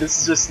trivia. This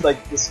is just me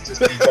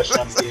touching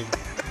on the game,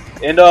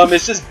 and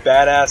it's just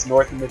badass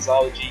Northern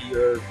mythology.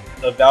 You're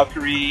a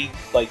Valkyrie,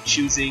 like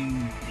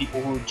choosing people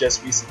who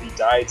just recently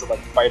died to like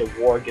fight a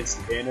war against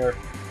the banner.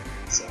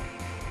 So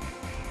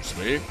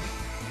Sweet.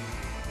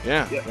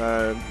 Yeah.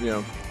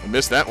 I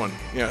missed that one.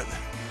 Yeah.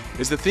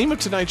 Is the theme of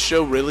tonight's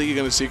show really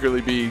going to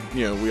secretly be,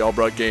 we all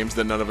brought games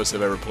that none of us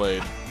have ever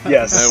played?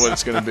 Yes. That's what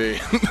it's going to be.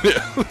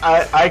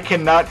 I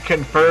cannot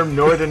confirm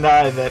nor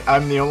deny that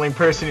I'm the only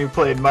person who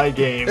played my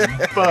game,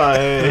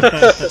 but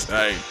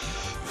Right.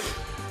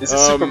 This is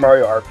Super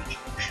Mario RPG.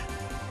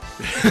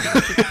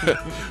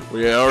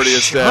 We already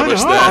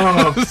established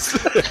that.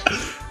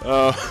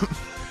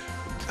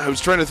 I was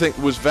trying to think,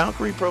 was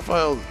Valkyrie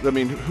Profile? I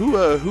mean, who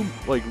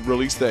like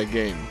released that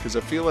game? Because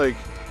I feel like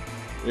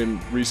in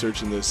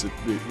researching this,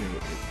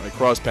 I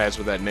crossed paths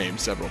with that name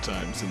several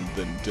times and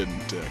then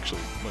didn't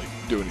actually like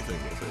do anything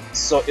with it.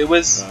 So it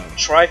was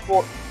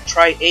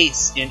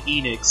Tri-Ace in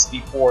Enix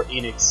before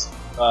Enix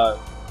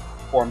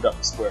formed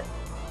up Square.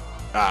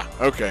 Ah,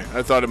 okay.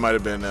 I thought it might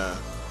have been.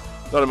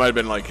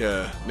 Like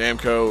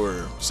Namco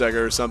or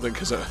Sega or something,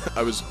 because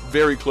I was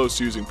very close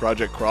to using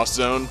Project Cross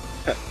Zone,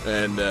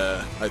 and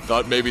I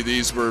thought maybe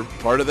these were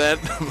part of that.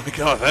 I'm like,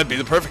 oh, that'd be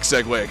the perfect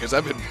segue, because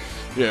I've been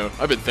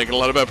thinking a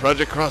lot about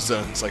Project Cross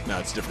Zone. It's like, no,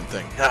 it's a different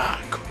thing.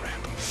 Ah, crap.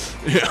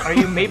 Yeah. are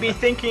you maybe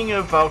thinking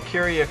of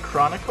Valkyria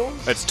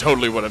Chronicles? That's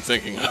totally what I'm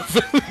thinking of.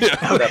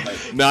 Yeah.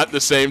 Not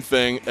the same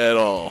thing at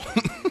all.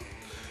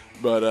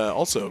 But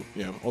also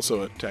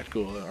a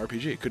tactical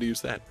RPG. Could have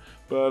used that.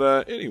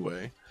 But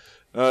anyway.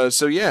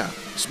 So yeah,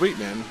 sweet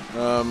man.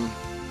 God,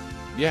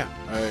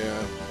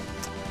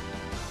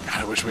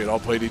 I wish we had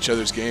all played each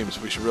other's games.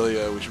 We should really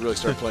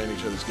start playing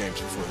each other's games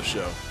before the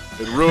show.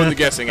 It'd ruin the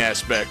guessing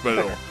aspect, but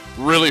it'll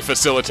really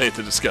facilitate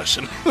the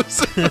discussion.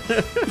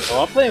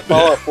 Well, I'm playing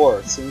Fallout 4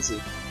 as soon as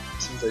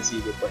I see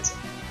a good price.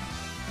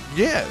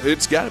 Yeah,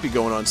 it's got to be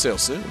going on sale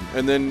soon.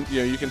 And then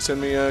you can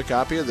send me a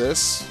copy of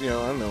this. I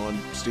don't know, on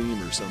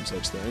Steam or some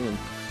such thing.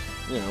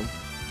 And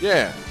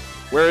yeah.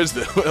 Where is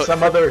the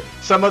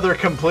some other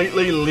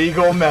completely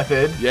legal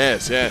method?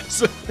 Yes.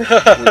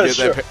 We'll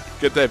Sure.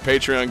 get that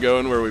Patreon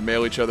going where we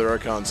mail each other our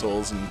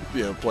consoles and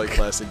play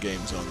classic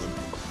games on them.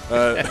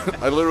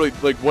 I literally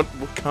what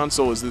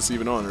console is this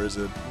even on, or is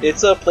it?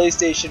 It's a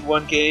PlayStation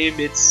 1 game.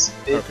 It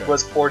Okay.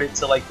 was ported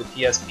to like the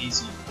PSP,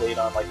 so you played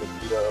on like a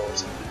Vita or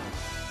something.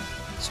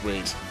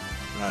 Sweet.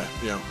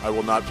 I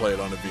will not play it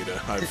on a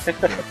Vita.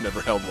 I've never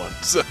held one,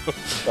 so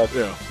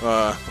Okay.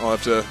 I'll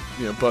have to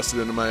bust it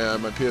into my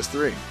my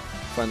PS3.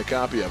 Find a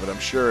copy of it. I'm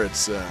sure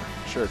it's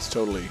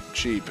totally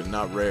cheap and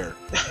not rare.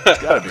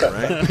 It's gotta be,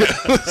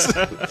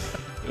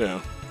 right?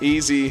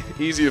 Easy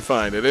to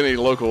find at any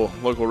local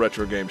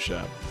retro game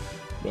shop.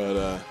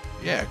 But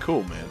yeah,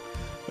 cool, man.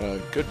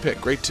 Good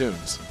pick, great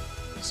tunes.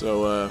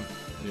 So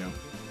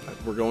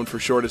we're going for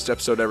shortest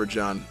episode ever,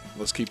 John.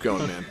 Let's keep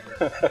going, man.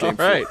 Game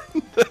All right.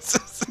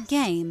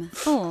 Game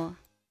 4.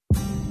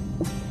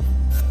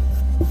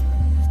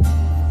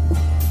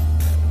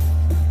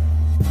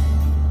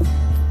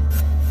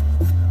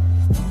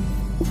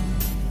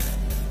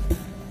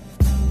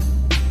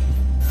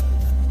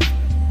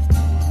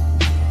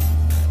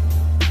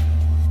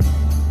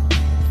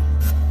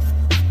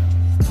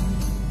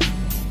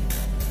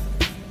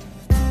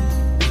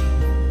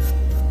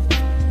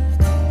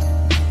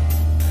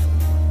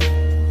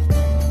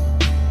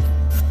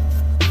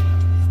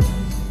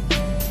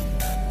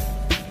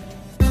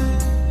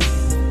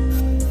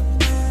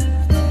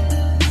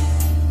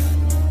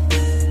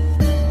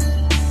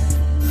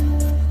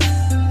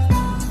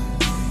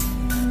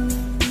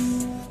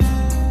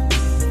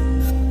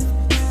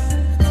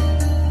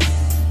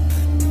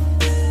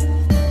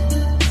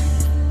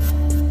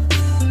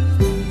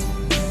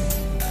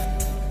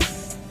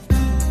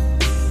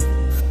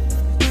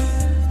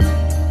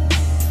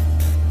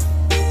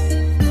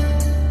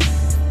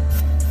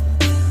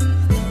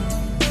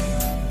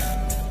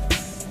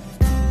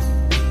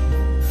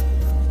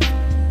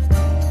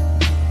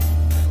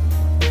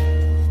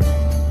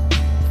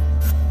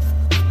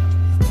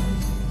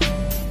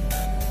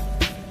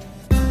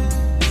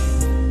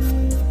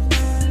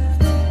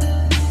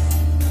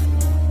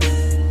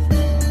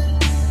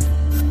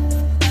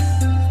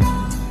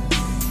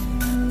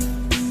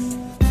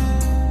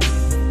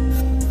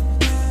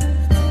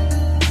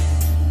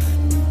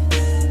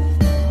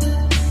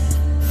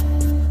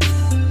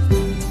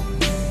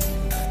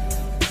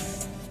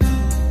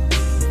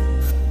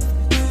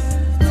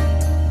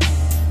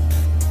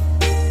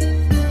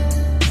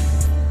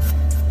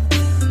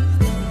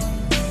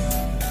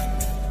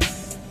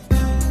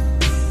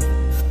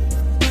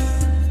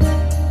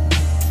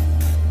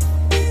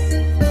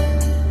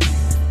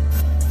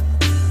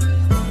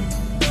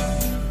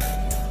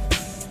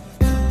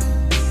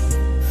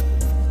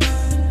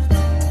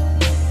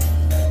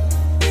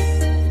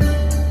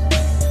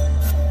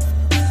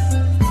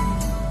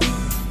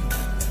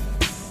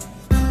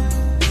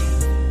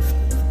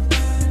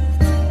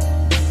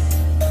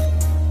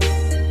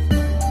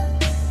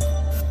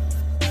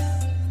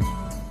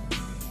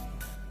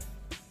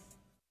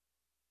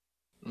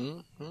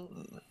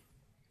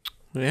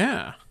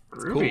 Yeah.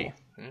 Groovy.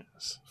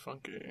 Yes,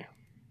 funky.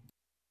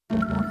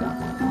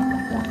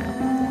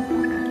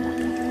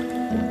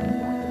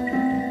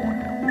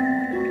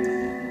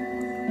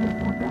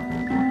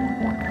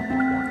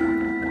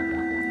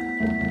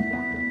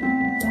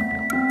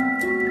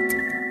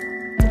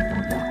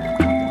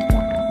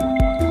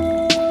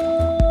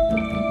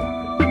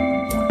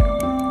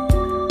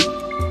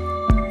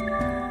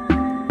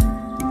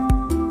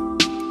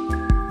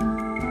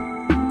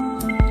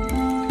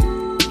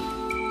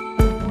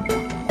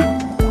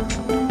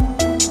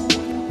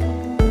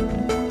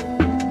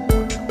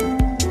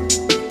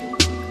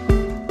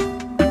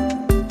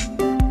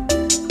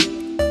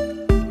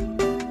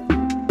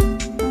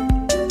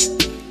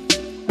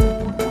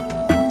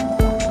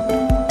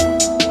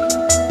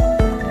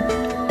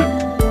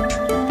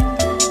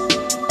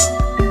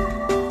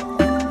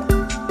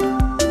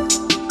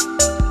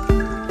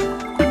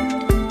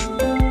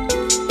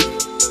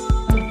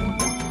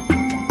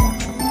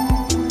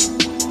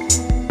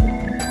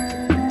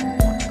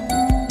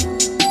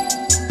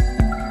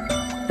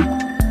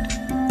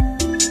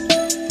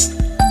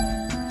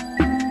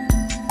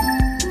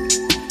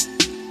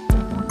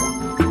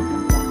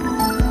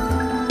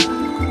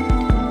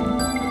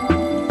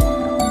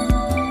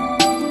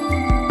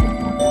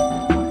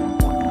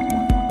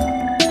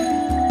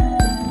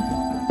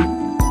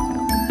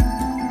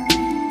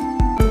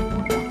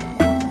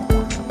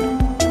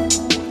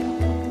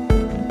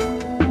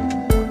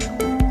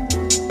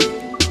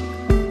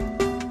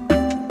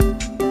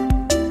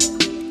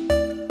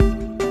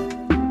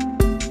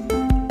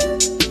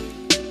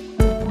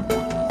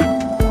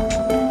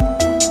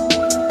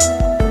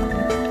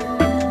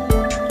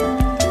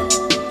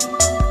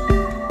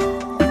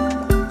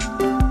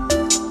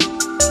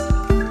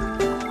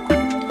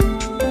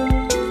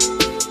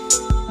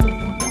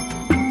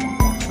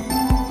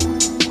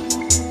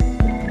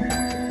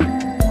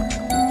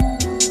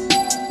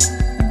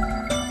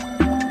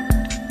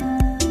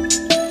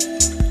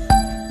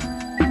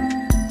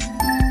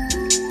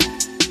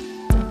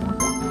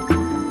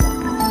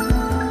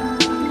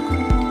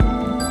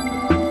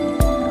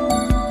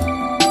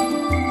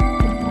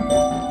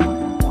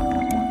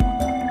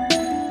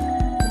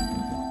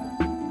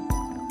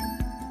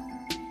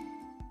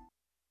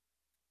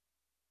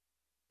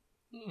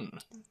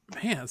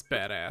 Man, that's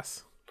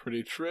badass.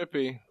 Pretty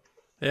trippy.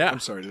 Yeah. I'm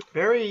sorry.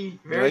 Very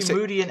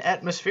moody and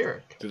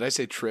atmospheric. Did I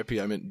say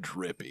trippy? I meant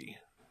drippy.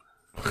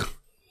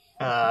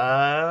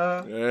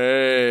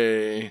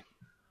 Hey.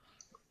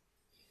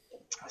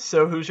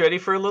 So who's ready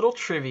for a little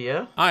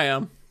trivia? I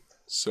am.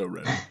 So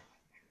ready.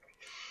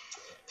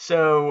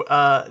 So,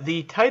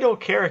 the title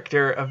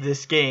character of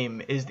this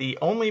game is the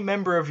only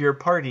member of your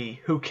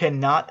party who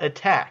cannot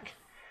attack.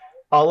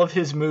 All of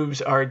his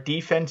moves are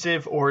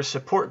defensive or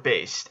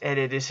support-based, and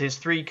it is his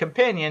 3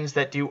 companions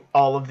that do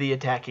all of the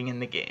attacking in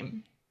the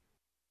game.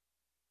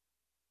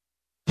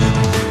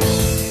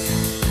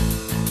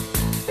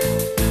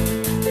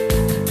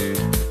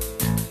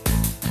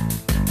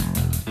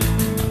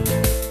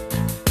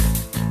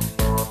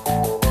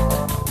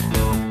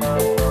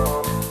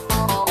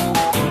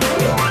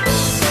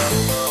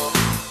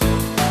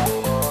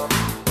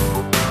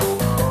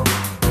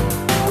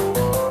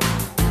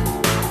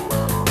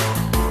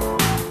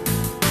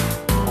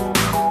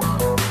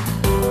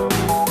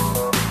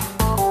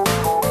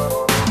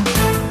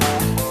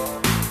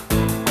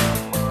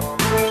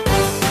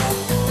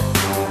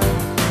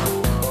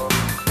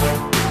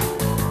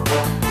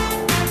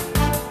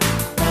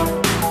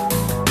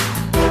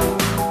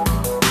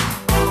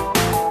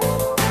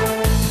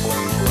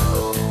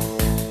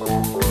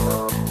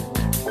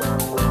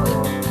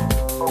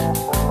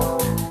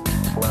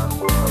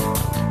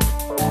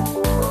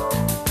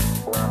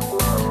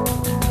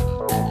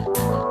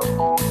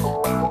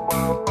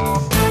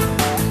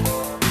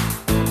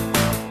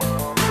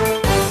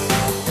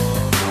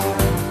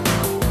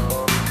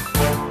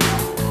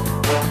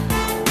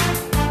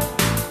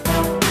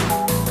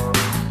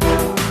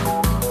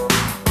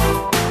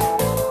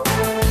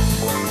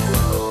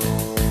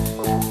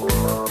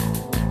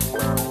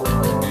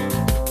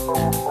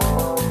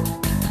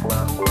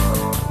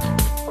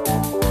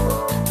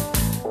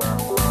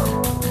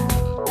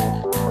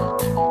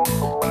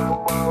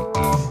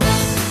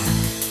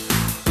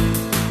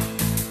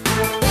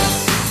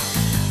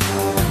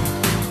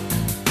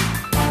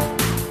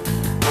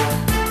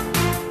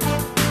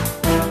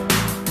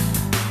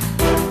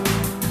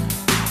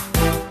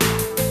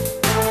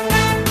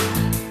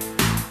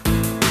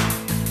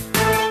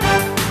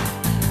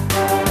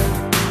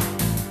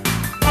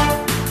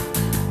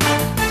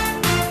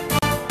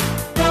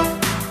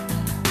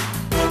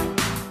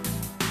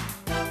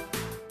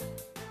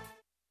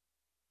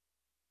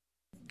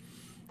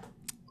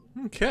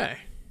 Okay.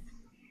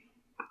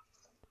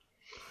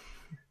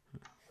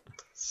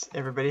 Does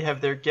everybody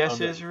have their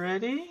guesses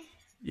ready?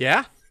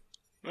 Yeah?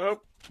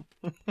 Nope.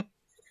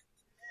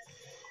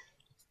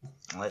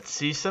 Let's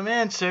see some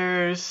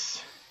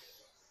answers.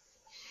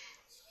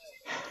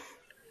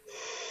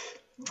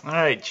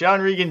 Alright, John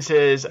Regan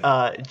says,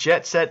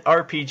 Jet Set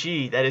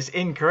RPG. That is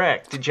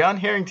incorrect. John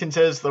Harrington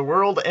says, The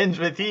World Ends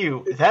With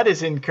You. That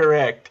is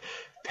incorrect.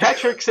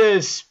 Patrick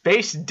says,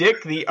 Space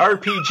Dick the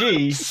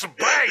RPG.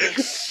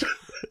 Space!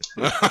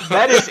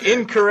 That is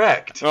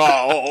incorrect.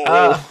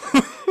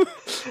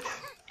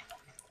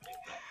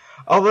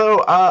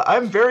 Although,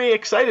 I'm very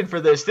excited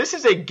for this. This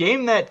is a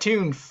Game That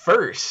Tune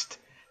first.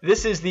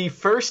 This is the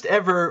first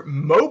ever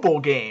mobile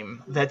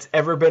game that's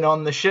ever been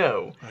on the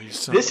show.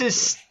 This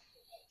is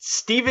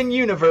Steven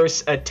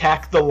Universe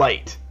Attack the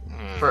Light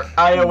for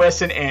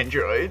iOS and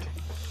Android.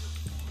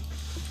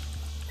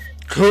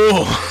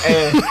 Cool.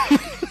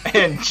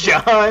 And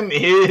John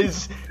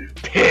is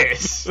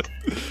pissed.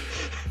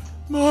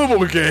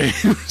 Mobile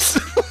games.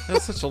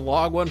 That's such a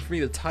long one for me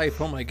to type.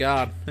 Oh my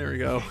god. There we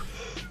go.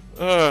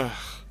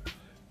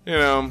 You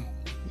know,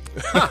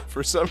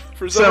 for some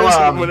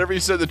reason, whenever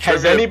you said the trivia,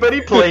 has anybody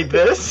played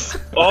this?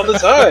 All the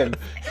time.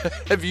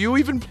 Have you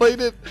even played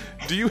it?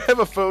 Do you have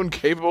a phone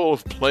capable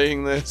of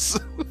playing this?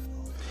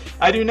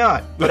 I do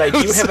not, but I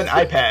do have an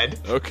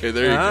iPad. Okay,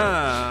 there you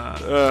go.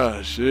 Oh,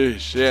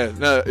 sheesh, yeah.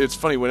 No, it's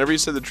funny. Whenever you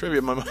said the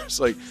trivia, my mind was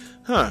like,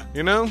 huh,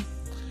 you know?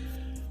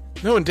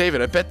 Knowing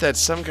David, I bet that's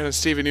some kind of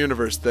Steven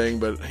Universe thing,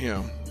 but, you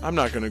know, I'm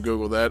not going to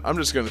Google that. I'm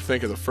just going to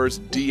think of the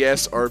first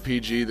DS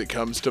RPG that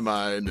comes to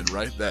mind and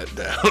write that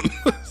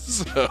down.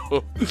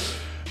 So,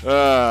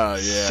 yeah.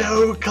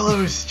 So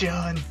close,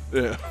 John.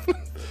 Yeah.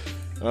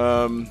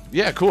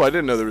 Yeah, cool. I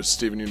didn't know there was a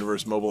Steven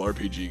Universe mobile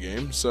RPG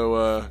game.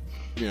 So,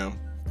 you know,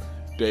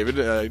 David,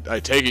 I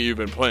take it you've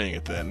been playing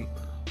it then.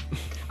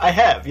 I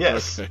have,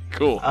 yes. Okay,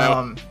 cool.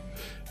 Now,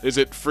 is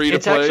it free to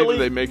play? Actually,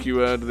 do they make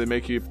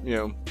you, you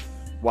know,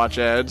 watch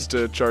ads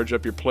to charge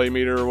up your play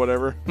meter or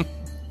whatever?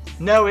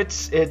 No,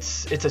 it's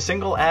a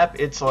single app.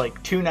 It's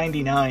like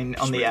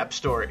 $2.99 on the App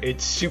Store.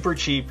 It's super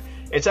cheap.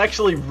 It's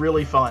actually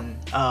really fun.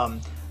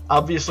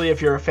 Obviously,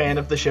 if you're a fan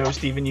of the show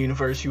Steven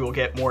Universe, you will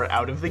get more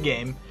out of the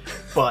game.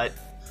 But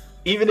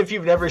even if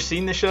you've never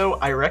seen the show,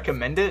 I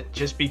recommend it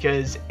just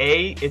because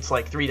A, it's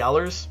like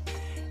 $3,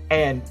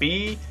 and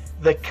B,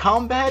 the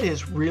combat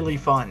is really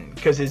fun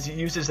because it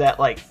uses that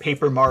like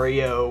Paper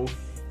Mario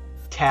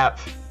tap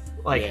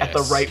at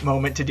the right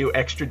moment to do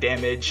extra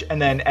damage,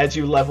 and then as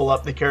you level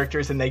up the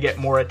characters and they get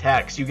more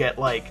attacks, you get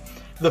like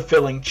the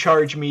filling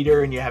charge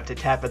meter and you have to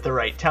tap at the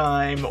right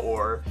time,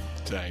 or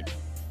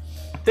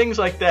things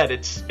like that.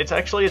 It's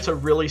a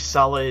really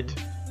solid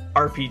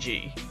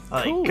RPG.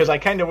 Because I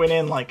kind of went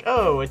in like,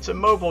 oh, it's a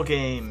mobile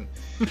game.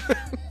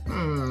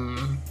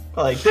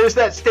 Like, there's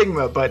that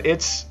stigma, but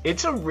it's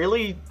a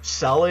really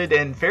solid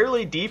and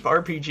fairly deep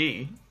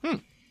RPG.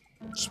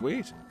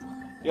 Sweet.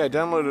 Yeah, I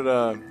downloaded,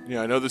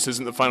 I know this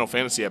isn't the Final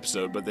Fantasy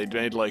episode, but they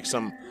made, like,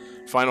 some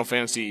Final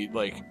Fantasy,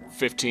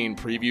 15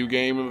 preview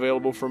game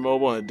available for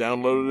mobile, and I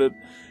downloaded it,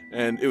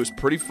 and it was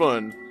pretty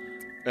fun,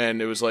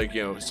 and it was,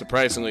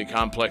 surprisingly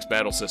complex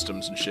battle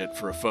systems and shit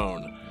for a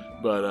phone.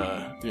 But,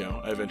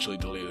 I eventually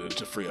deleted it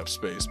to free up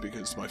space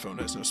because my phone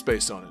has no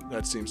space on it.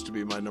 That seems to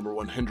be my number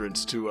one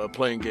hindrance to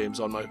playing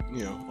games on my,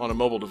 on a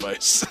mobile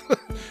device.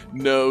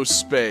 No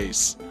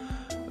space.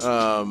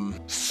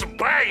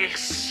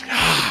 Space!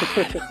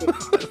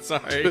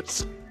 Sorry.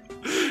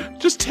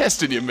 Just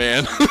testing you,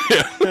 man.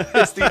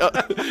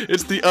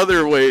 It's the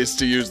other ways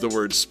to use the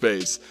word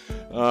space.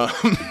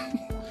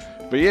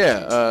 But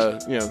yeah,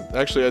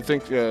 actually, I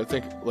think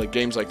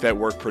games like that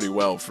work pretty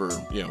well for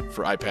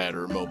iPad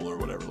or mobile or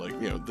whatever.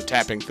 The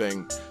tapping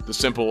thing, the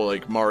simple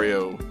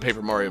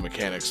Paper Mario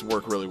mechanics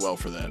work really well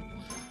for that.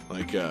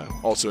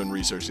 Also in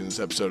researching this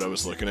episode, I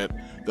was looking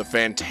at the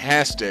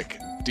fantastic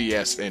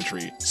DS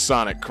entry,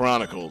 Sonic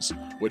Chronicles,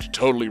 which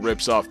totally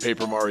rips off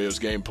Paper Mario's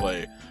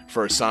gameplay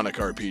for a Sonic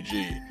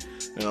RPG.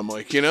 And I'm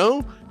like,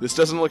 this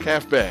doesn't look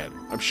half bad.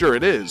 I'm sure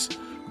it is.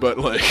 But,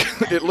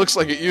 it looks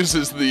like it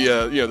uses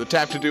the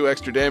tap to do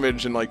extra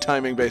damage and,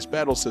 timing-based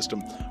battle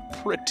system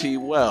pretty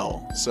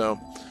well. So,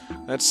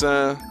 it's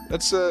a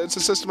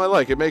system I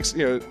like. It makes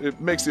the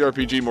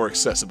RPG more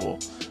accessible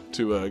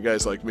to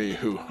guys like me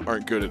who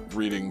aren't good at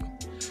reading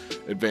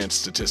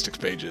advanced statistics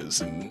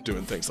pages and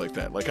doing things like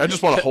that. I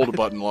just want to hold a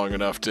button long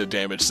enough to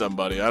damage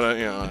somebody. I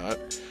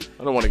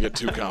don't want to get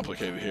too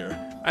complicated here.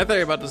 I thought you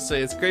were about to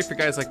say it's great for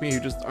guys like me who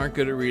just aren't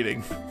good at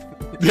reading.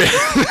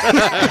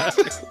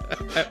 Just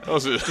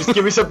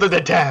give me something to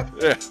tap.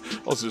 Yeah.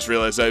 Also just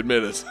realized I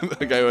admit it.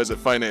 A guy who has a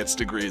finance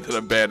degree that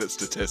I'm bad at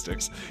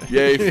statistics.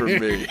 Yay for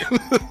me.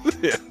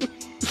 Yeah.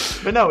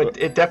 But no,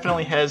 it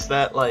definitely has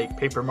that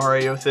Paper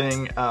Mario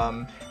thing.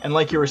 And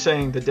like you were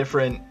saying,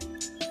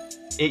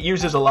 it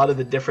uses a lot of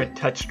the different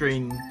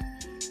touchscreen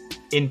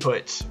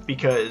inputs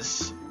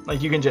because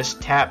you can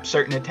just tap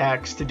certain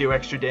attacks to do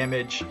extra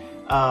damage.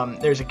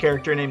 There's a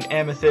character named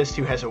Amethyst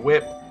who has a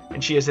whip,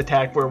 and she has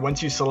attack where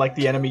once you select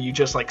the enemy, you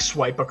just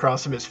swipe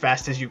across them as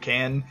fast as you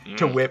can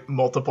to whip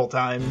multiple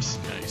times.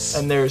 Nice.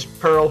 And there's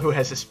Pearl who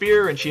has a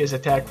spear, and she has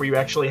attack where you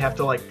actually have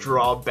to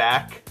draw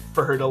back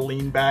for her to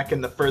lean back,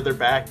 and the further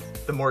back,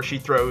 the more she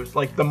throws,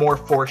 the more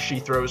force she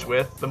throws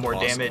with, the more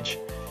damage.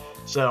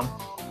 So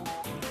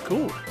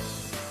cool.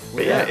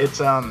 But yeah, it's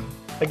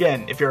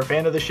again, if you're a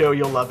fan of the show,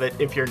 you'll love it.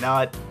 If you're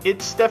not,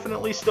 it's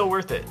definitely still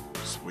worth it.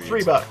 Sweet.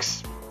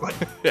 $3.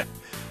 Yeah.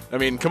 I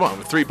mean, come on,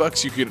 with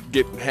 $3 you could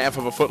get half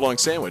of a foot-long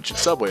sandwich at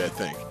Subway, I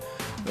think.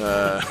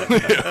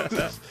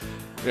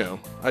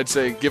 I'd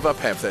say give up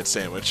half that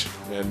sandwich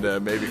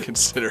and maybe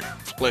consider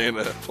playing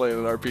an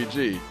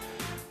RPG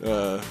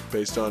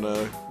based on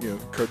a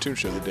cartoon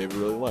show that David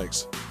really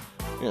likes.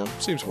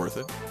 Seems worth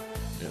it.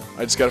 Yeah,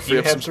 I just got to free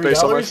up some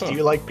space on my phone. Do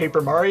you like Paper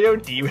Mario?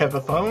 Do you have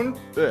a phone?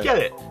 Yeah, get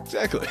it.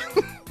 Exactly.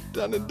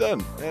 Done and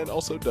done, and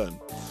also done.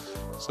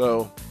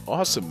 So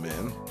awesome,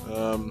 man.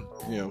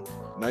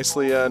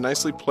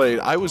 Nicely played.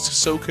 I was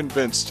so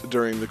convinced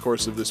during the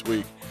course of this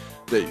week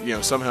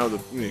that somehow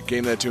the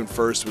game that tuned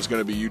first was going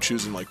to be you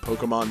choosing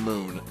Pokemon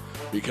Moon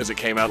because it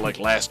came out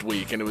last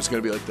week and it was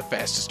going to be the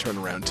fastest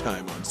turnaround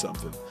time on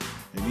something,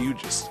 and you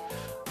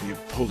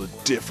pulled a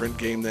different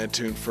game that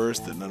tuned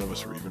first that none of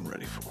us were even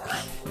ready for.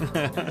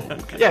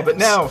 Okay. Yeah, but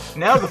now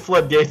the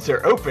floodgates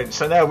are open,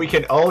 so now we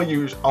can all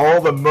use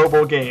all the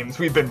mobile games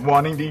we've been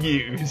wanting to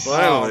use.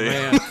 Finally. Oh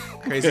man,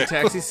 Crazy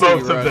Taxi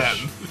City Both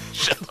Rush.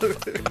 of them.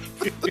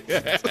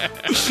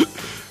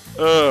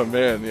 Oh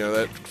man,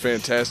 that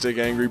fantastic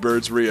Angry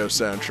Birds Rio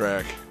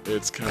soundtrack.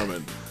 It's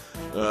coming.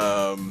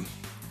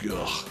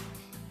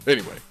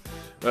 Anyway,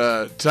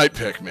 tight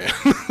pick, man.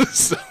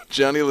 So,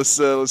 Johnny,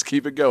 let's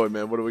keep it going,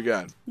 man. What do we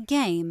got?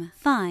 Game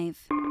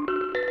 5.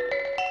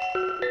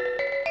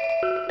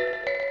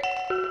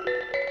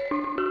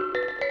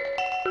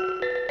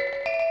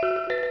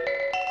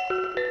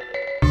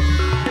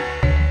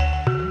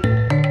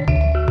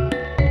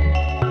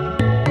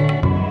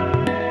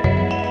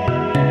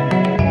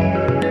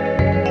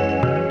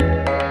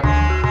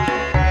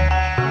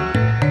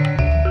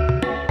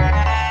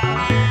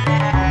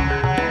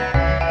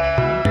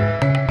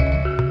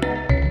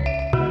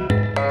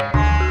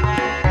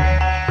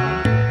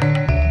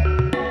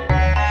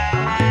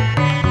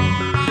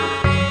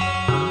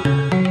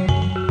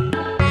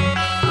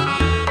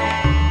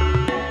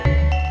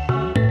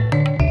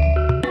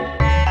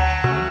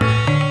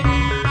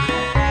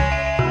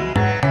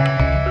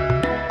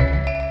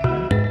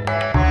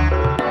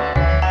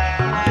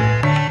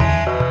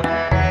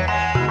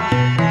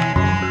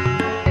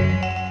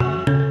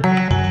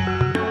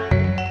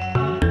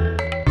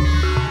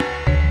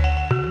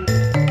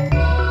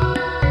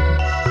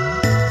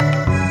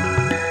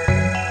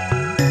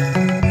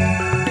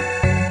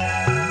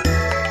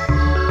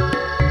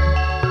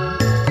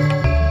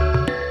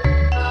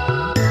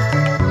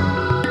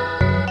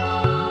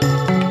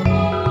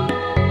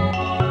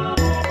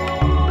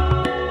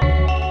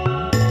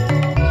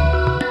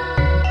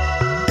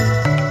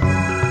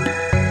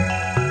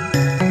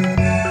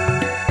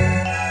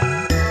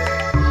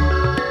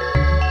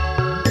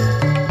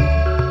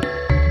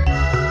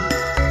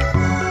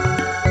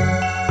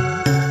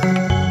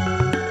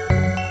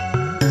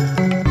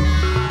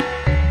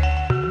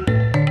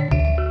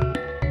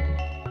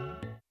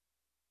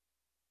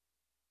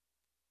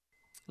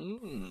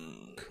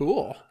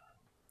 Cool.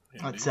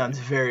 That sounds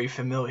very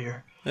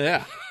familiar.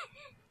 Yeah.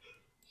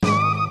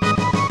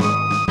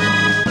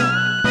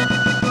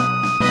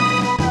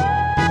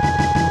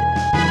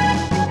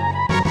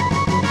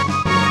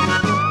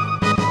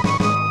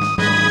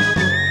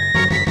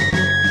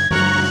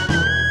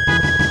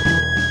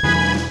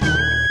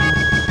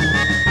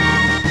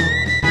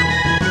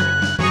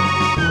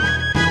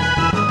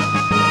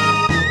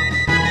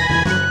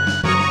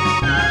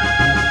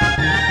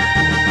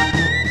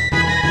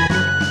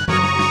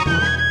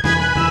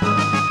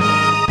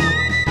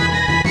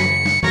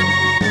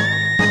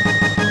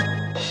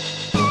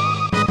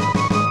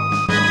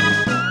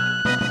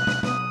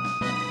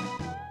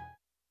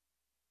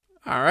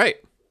 All right.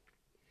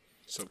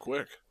 So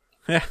quick.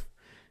 Yeah.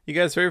 You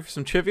guys ready for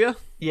some trivia?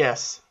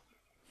 Yes.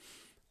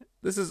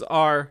 This is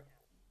our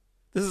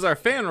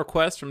fan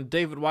request from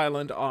David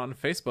Weiland on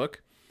Facebook.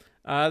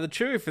 The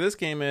trivia for this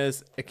game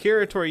is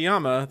Akira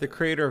Toriyama, the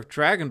creator of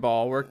Dragon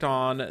Ball, worked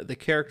on the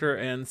character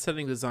and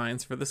setting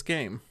designs for this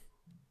game.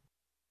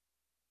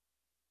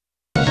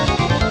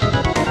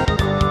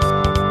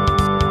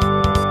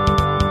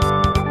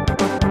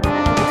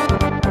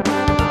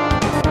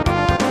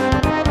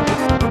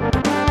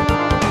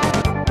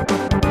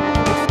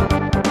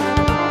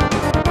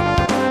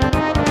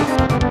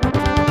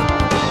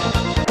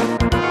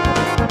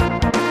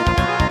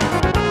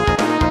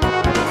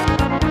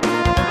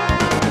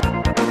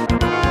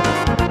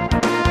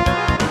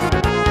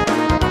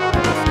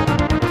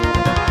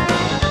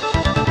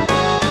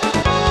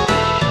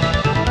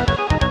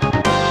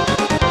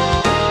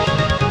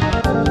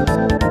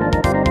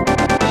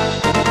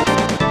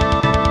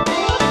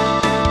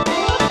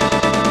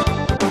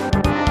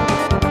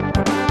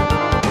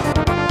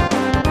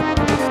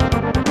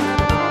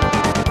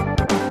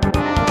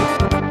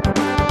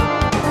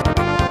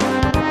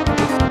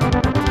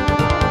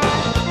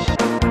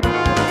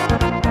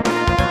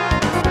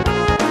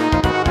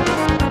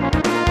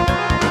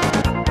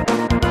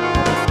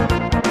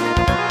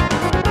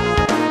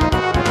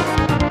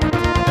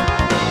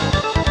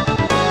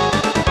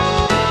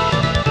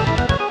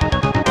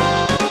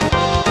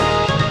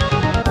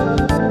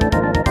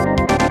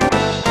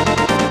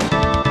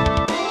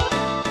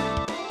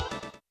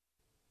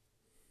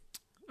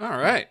 All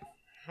right.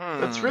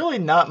 That's really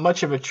not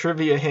much of a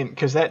trivia hint,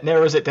 because that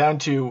narrows it down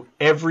to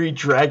every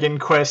Dragon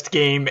Quest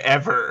game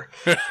ever.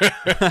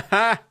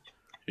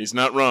 He's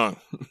not wrong.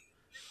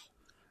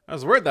 I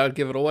was worried that would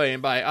give it away,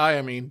 and by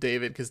I mean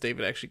David, because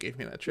David actually gave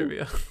me that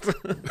trivia.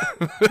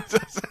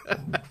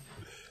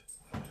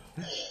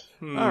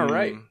 All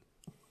right.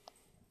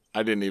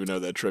 I didn't even know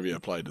that trivia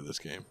applied to this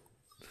game.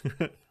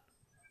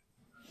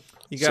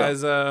 You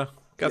guys got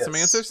some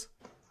Yes. answers?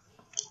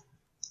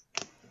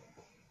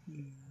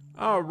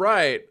 All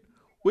right.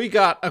 We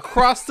got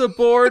across the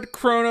board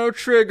Chrono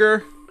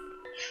Trigger.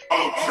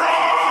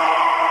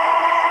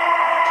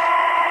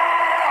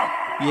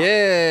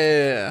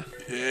 Yeah.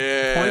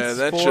 Yeah, Points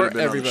that for should have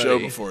been on the show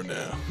everybody. before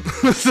now.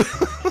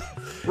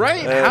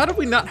 Right? How did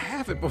we not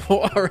have it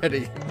before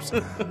already?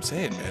 I'm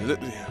saying, man,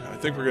 I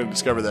think we're going to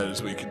discover that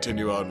as we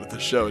continue on with the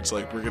show. It's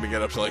like we're going to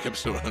get up to like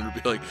episode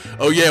 100 be like,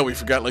 oh yeah, we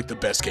forgot like the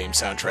best game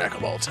soundtrack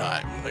of all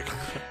time. Like,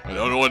 I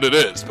don't know what it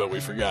is, but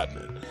we've forgotten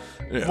it.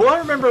 Yeah. Well, I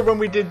remember when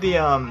we did the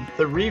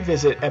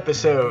revisit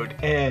episode,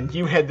 and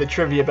you had the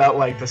trivia about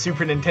like the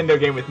Super Nintendo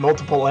game with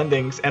multiple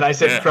endings, and I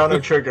said Yeah. Chrono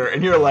Trigger,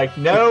 and you were like,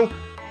 no,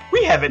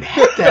 we haven't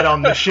had that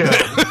on the show.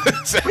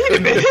 Wait a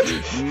minute.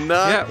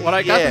 Not Yeah, when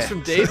I got this yet.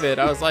 from David,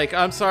 I was like,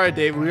 I'm sorry,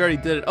 Dave, we already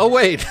did it. Oh,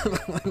 wait.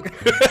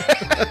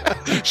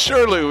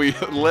 Surely we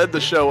led the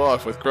show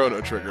off with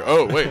Chrono Trigger.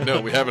 Oh, wait,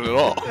 no, we haven't at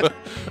all.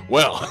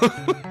 Well,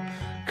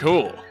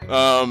 cool.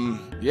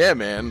 Yeah,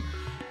 man.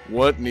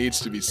 What needs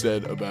to be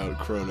said about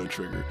Chrono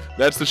Trigger?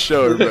 That's the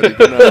show, everybody.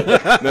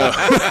 No.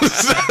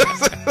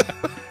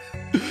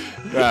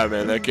 Ah,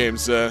 man, that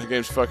game's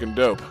fucking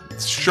dope.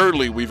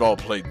 Surely we've all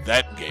played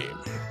that game.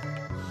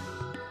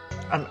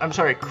 I'm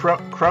sorry,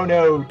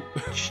 Chrono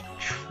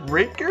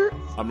Trigger?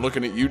 I'm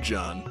looking at you,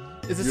 John.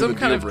 Is it You're some the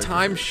kind deal of breaker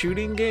time here.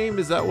 shooting game?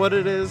 Is that what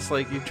it is?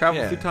 Like you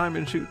travel Yeah. through time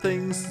and shoot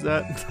things? Is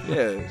that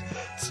Yeah,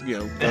 it's,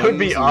 That would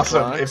be guns and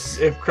awesome clocks.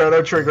 if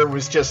Chrono Trigger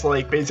was just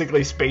like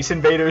basically Space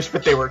Invaders,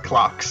 but they were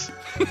clocks.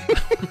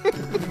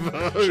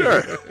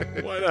 Sure,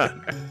 why not?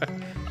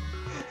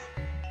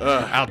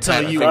 I'll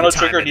tell you. Chrono what time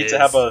Trigger it needs is. to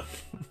have a.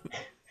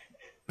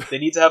 They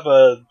need to have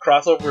a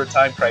crossover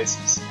Time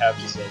Crisis. Have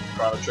just a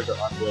Chrono Trigger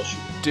on rail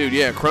shooter. Dude,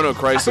 yeah, Chrono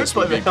Crisis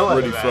play would be the hell out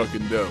of pretty that.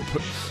 fucking dope.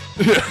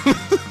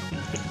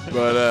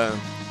 But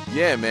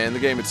yeah, man, the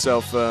game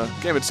itself's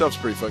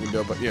pretty fucking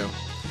dope. But you know,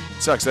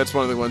 it sucks. That's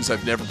one of the ones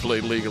I've never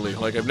played legally.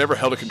 Like I've never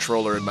held a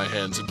controller in my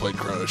hands and played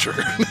Chrono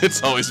Trigger.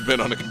 It's always been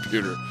on a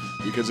computer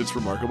because it's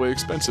remarkably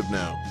expensive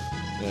now.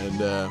 And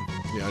yeah,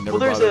 I never Well,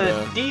 there's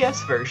bothered. a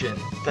DS version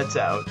that's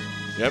out.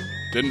 Yep,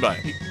 didn't buy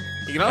it.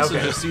 You can also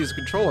Okay. just use a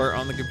controller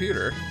on the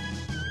computer.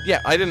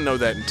 Yeah, I didn't know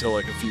that until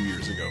like a few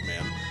years ago,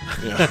 man.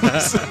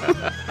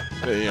 Yeah.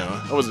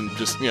 I wasn't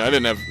just, I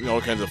didn't have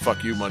all kinds of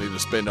fuck you money to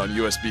spend on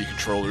USB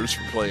controllers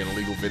for playing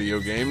illegal video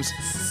games.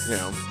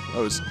 I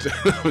was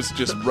I was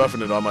just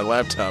roughing it on my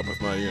laptop with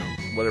my,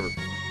 whatever,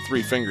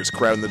 3 fingers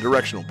crowding the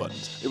directional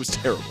buttons. It was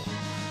terrible.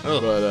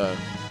 But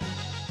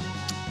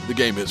the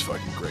game is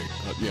fucking great.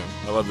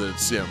 I love that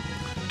it's,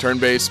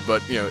 turn-based,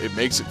 but, it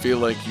makes it feel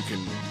like you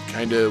can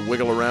kind of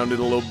wiggle around it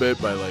a little bit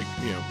by, like,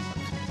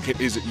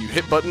 is it you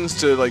hit buttons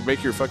to, like,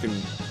 make your fucking,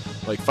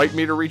 like, fight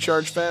meter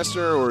recharge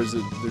faster, or is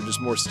it they're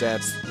just more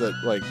stats that,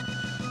 like,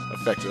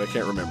 affect it? I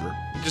can't remember.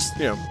 It just,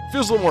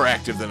 feels a little more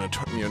active than a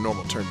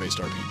normal turn-based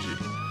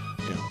RPG.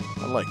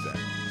 I like that.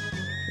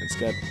 It's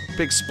got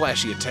big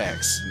splashy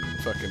attacks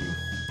and fucking,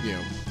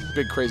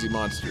 big crazy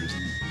monsters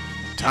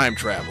and time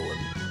travel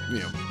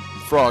and,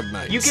 frog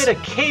knights. You get a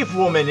cave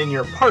woman in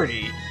your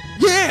party.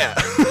 Yeah!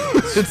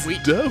 It's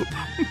dope.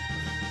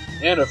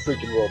 And a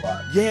freaking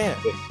robot. Yeah.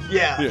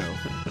 Yeah.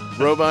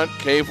 Robot,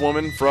 cave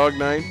woman, frog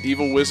knight,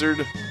 evil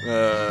wizard,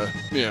 nerd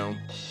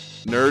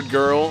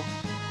girl,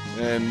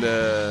 and,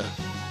 I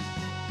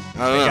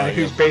don't know. Guy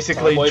who's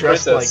basically Tomboy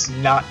dressed princess. like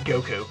not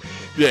Goku.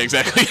 Yeah,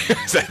 exactly.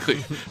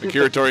 Exactly.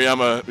 Akira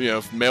Toriyama,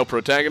 male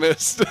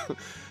protagonist.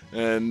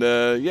 And,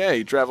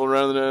 you travel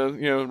around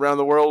around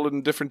the world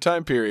in different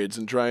time periods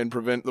and try and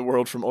prevent the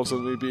world from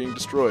ultimately being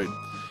destroyed.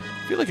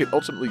 I feel like it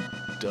ultimately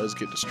does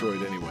get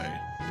destroyed anyway.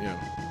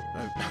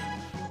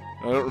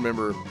 I don't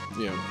remember,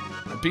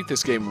 I beat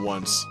this game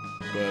once,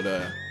 but,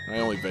 I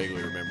only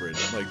vaguely remember it.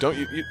 Like, don't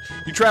you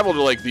travel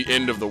to, like, the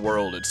end of the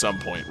world at some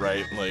point,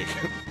 right? Like,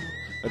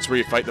 that's where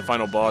you fight the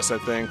final boss, I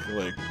think,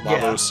 like,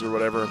 Lavos or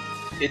whatever.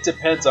 It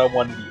depends on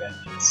one of the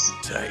endings.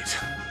 Tight.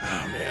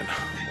 Oh, man.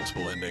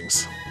 Multiple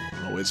endings.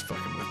 Always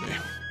fucking with me.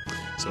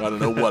 So I don't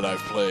know what I've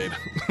played.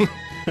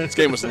 This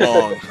game was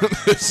long.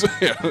 This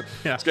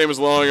game was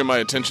long and my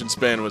attention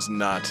span was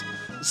not.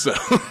 So,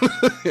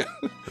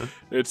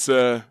 it's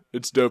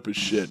dope as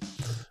shit.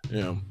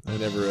 I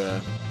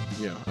never,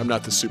 I'm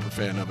not the super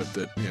fan of it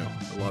that,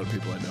 a lot of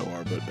people I know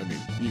are, but, I mean,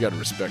 you gotta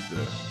respect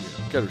the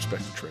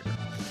trigger.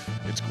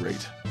 It's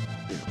great.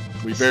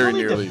 We very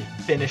nearly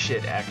finish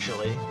it,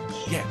 actually.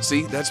 Yeah,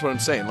 see, that's what I'm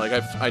saying. Like,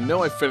 I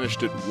know I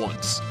finished it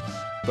once,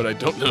 but I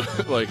don't know,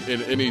 like,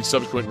 in any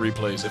subsequent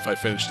replays if I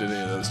finished it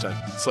any of those times.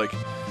 It's like,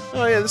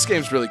 oh yeah, this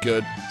game's really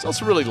good. It's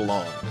also really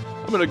long.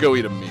 I'm gonna go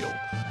eat a meal.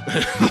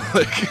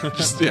 Like,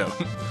 just,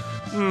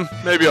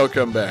 maybe I'll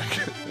come back.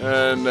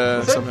 And,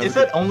 is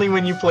that only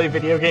when you play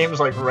video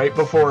games, like, right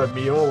before a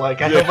meal?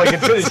 Like, I hope I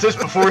can finish this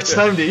before it's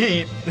time to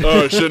eat.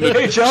 Oh, shouldn't have.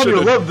 Hey, John,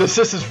 you'll love this.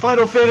 This is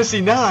Final Fantasy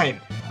IX.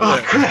 Oh,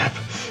 Yeah. crap.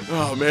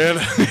 Oh, man.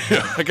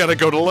 I gotta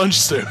go to lunch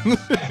soon.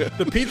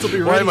 The pizza will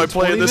be ready. Why am I in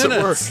playing 20 this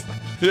minutes. at work?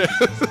 Yeah.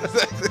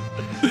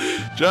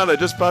 John, I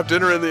just popped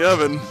dinner in the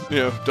oven.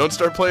 Don't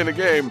start playing a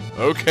game.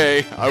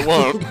 Okay, I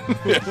won't.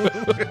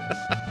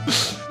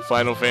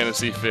 Final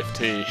Fantasy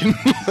 15.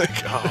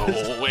 Like,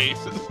 oh, wait.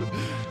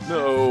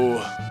 No.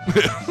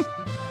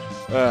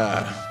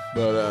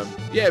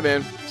 Yeah,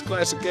 man. It's a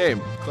classic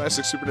game.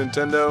 Classic Super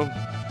Nintendo.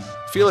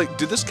 I feel like,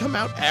 did this come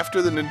out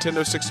after the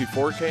Nintendo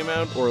 64 came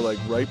out, or, like,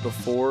 right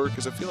before?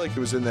 Because I feel like it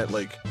was in that,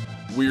 like,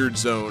 weird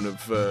zone of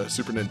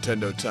Super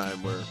Nintendo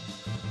time where,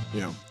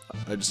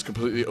 I just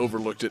completely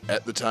overlooked it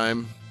at the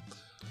time.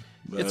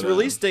 But, Its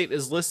release date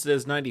is listed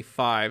as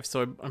 95,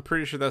 so I'm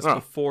pretty sure that's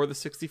before the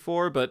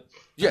 64, but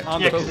Yeah.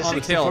 on Yeah, the, because the on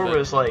the tail 64 of it.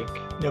 was, like,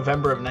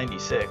 November of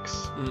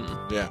 96.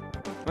 Yeah.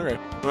 Okay.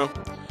 Well,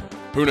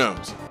 who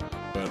knows?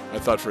 But I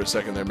thought for a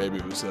second there maybe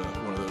it was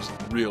one of those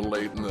real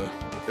late in the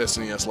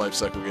SNES life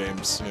cycle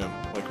games.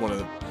 Like one of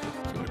the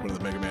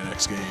Mega Man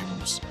X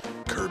games,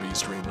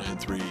 Kirby's Dream Land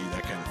 3,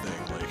 that kind of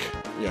thing. Like,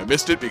 I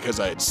missed it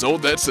because I had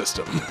sold that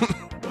system.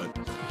 But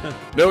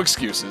no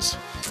excuses.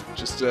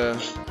 Just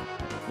just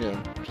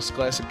a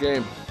classic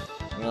game.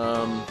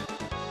 I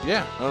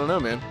don't know,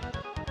 man.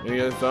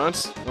 Any other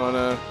thoughts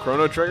on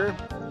Chrono Trigger?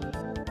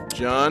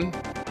 John?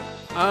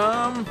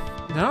 No,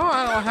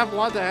 I don't have a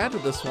lot to add to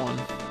this one.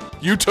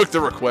 You took the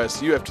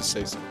request. You have to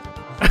say something.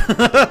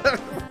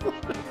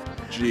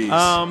 Jeez.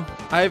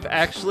 I've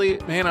actually,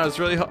 man, I was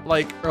really,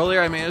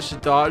 earlier I managed to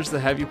dodge the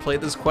have you played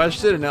this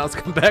question, and now it's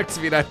come back to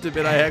me, and I have to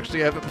admit I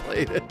actually haven't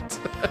played it.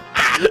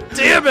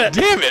 Damn it!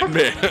 Damn it,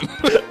 man.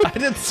 I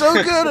did so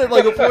good at,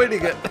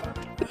 avoiding it.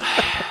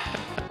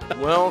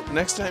 Well,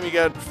 next time you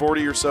got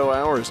 40 or so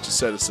hours to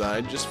set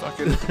aside, just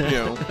fucking,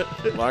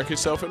 lock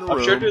yourself in a room.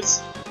 I'm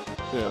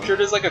sure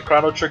there's like a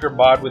Chrono Trigger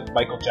mod with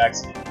Michael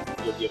Jackson.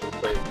 You'll be able to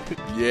play it.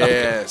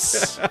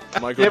 Yes.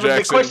 Michael Yeah, but the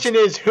Jackson. question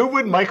is, who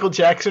would Michael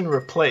Jackson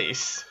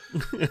replace?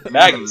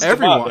 Magnus,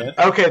 Everyone. Come on, man.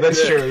 Okay,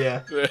 that's true, yeah.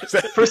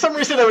 For some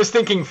reason I was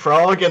thinking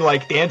Frog and,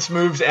 dance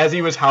moves as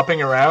he was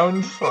hopping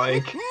around,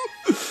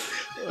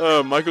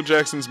 Michael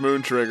Jackson's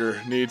Moon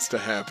Trigger needs to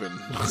happen.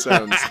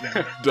 Sounds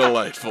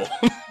delightful.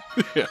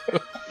 Yeah.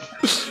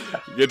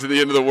 You get to the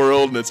end of the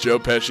world and it's Joe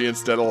Pesci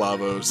instead of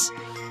Lavos.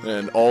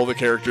 And all the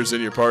characters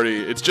in your party,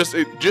 it just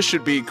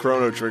should be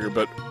Chrono Trigger,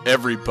 but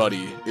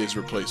everybody is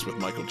replaced with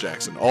Michael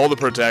Jackson. All the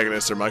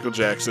protagonists are Michael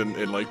Jackson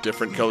in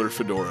different colored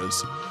fedoras.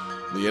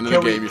 The end of the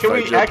game, you can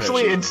fight we Joe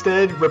actually Pesci.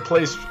 instead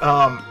replace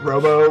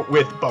Robo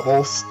with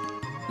Bubbles?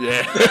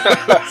 Yeah.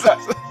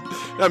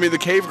 I mean, the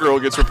cave girl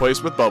gets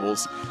replaced with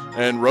Bubbles,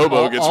 and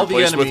Robo gets all the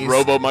replaced with enemies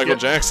Robo Michael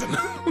get- Jackson.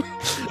 All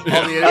the Oh,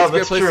 enemies that's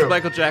get placed true. with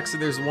Michael Jackson.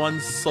 There's one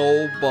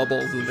sole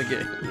Bubbles in the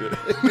game.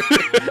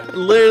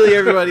 Literally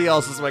everybody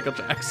else is Michael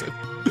Jackson.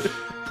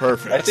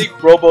 Perfect. I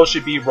think Robo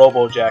should be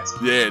Robo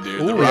Jackson. Yeah,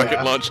 dude, the Ooh, rocket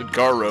yeah. launch and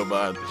car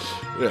robot.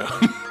 Yeah.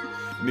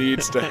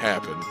 Needs to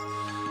happen.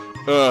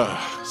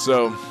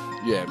 So,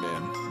 yeah,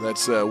 man.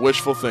 That's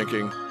wishful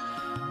thinking.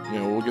 You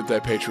know, we'll get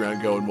that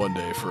Patreon going one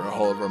day for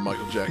all of our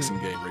Michael Jackson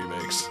game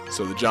remakes,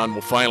 so that John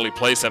will finally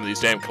play some of these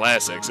damn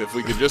classics. If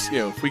we could just,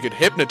 if we could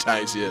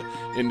hypnotize you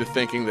into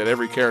thinking that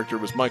every character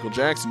was Michael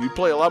Jackson, you'd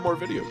play a lot more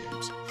video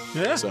games.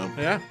 Yeah. So-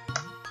 yeah.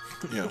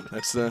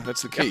 That's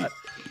the key.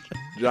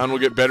 John will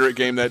get better at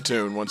Game That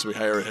Tune once we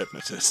hire a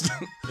hypnotist.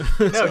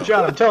 No,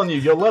 John, I'm telling you,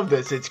 you'll love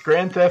this. It's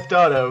Grand Theft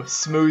Auto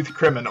Smooth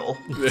Criminal.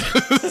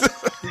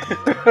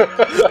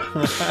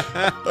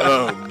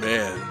 Oh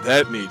man,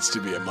 that needs to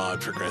be a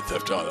mod for Grand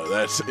Theft Auto.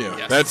 That's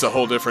that's a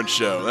whole different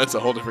show. That's a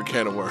whole different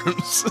can of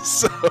worms.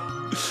 So,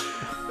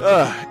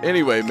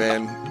 anyway,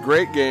 man,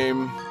 great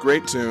game,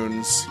 great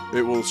tunes.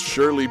 It will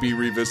surely be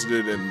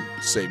revisited in,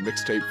 say,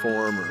 mixtape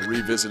form or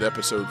revisit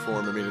episode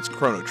form. I mean, it's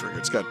Chrono Trigger.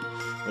 It's got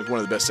like one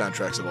of the best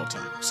soundtracks of all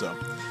time. So,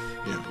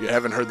 you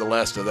haven't heard the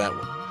last of that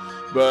one.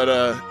 But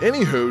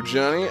anywho,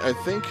 Johnny, I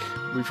think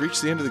we've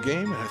reached the end of the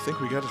game, and I think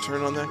we got to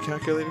turn on that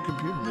calculated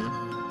computer, man.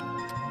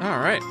 All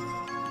right.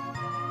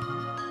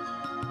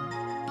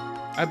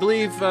 I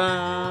believe,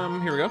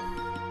 here we go.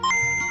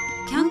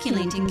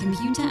 Calculating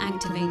computer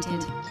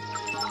activated.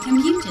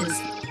 Computers.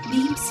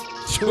 Beeps.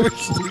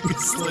 George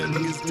Lucas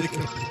slamming his dick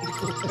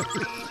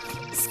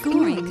in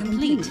Scoring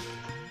complete.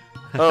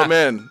 Oh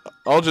man,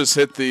 I'll just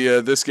hit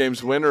the this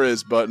game's winner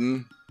is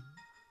button.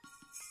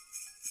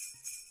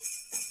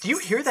 Do you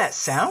hear that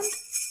sound?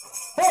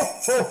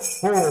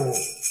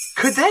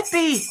 Could that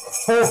be?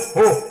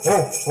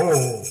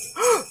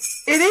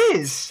 It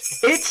is.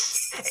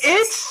 It's.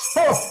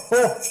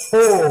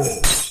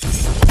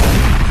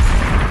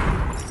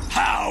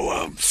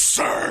 How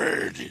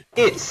absurd!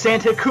 It's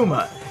Santa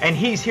Kuma, and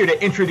he's here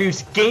to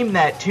introduce Game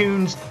That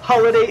Tune's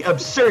Holiday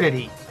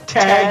Absurdity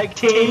Tag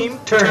Team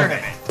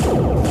Tournament.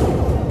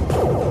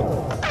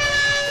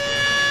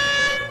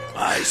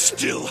 I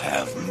still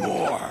have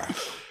more.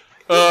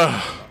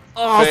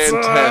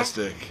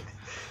 Fantastic.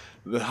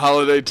 The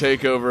holiday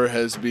takeover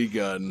has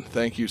begun.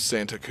 Thank you,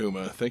 Santa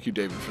Kuma. Thank you,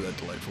 David, for that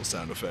delightful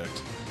sound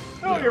effect.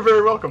 Oh, you're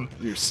very welcome.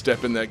 You're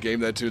stepping that Game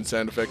That Tune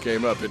sound effect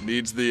game up. It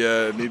needs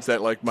the needs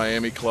that like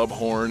Miami club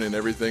horn and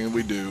everything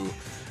we do.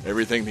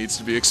 Everything needs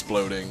to be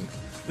exploding.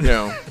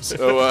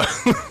 So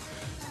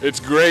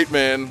it's great,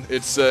 man.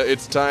 It's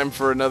time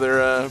for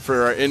another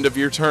for our end of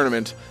year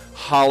tournament,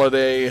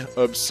 Holiday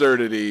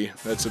Absurdity.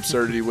 That's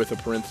absurdity with a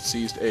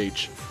parentheses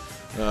H.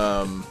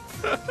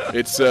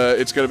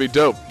 It's gonna be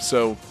dope.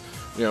 So,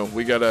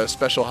 we got a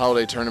special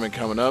holiday tournament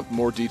coming up.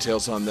 More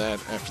details on that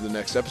after the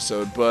next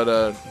episode.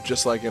 But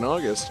just like in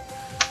August,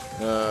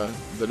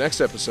 the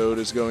next episode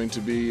is going to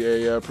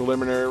be a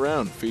preliminary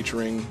round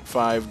featuring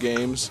 5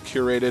 games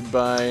curated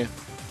by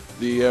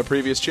the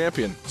previous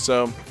champion.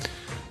 So,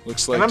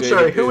 looks like And I'm David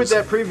sorry, who would is-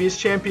 that previous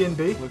champion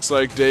be? Looks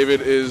like David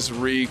is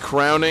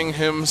recrowning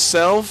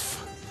himself,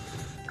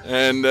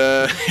 and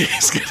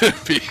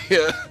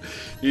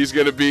he's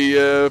gonna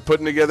be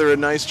putting together a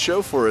nice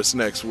show for us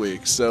next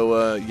week.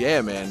 So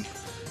yeah, man,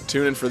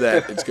 tune in for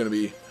that. It's gonna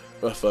be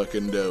a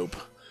fucking dope.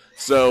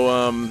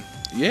 So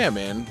yeah,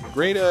 man,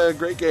 great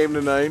game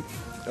tonight.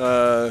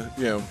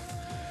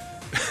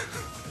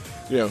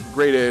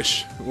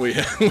 Great-ish. We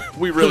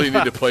really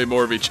need to play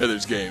more of each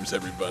other's games,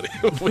 everybody.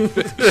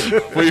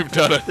 We've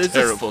done a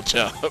terrible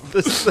job.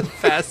 This is the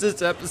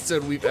fastest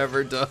episode we've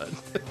ever done.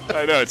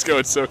 I know, it's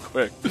going so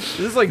quick. This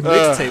is like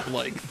mixtape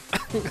length.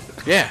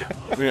 Yeah,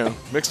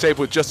 mixtape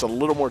with just a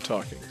little more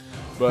talking.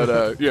 But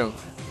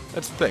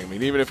that's the thing. I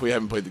mean, even if we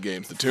haven't played the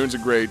games, the tunes are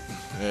great,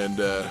 and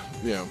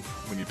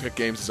when you pick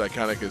games as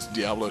iconic as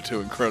Diablo 2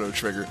 and Chrono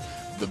Trigger,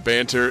 the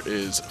banter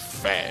is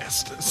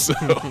fast. So,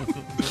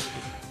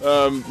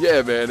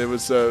 yeah, man, it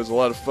was a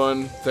lot of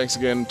fun. Thanks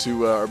again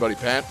to our buddy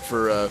Pat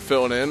for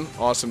filling in.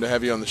 Awesome to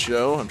have you on the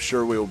show. I'm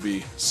sure we'll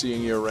be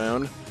seeing you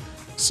around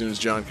as soon as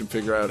John can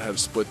figure out how to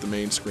split the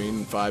main screen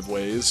in 5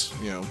 ways.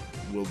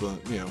 We'll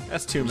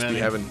That's too just be many.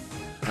 having.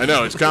 I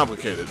know it's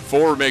complicated.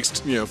 4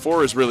 makes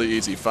 4 is really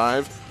easy.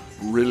 5,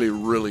 really,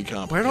 really Where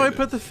complicated. do I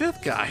put the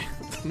 5th guy?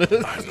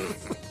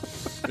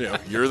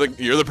 You're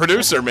the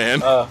producer,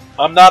 man.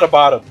 I'm not a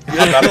bottom.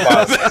 I'm not a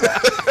bottom.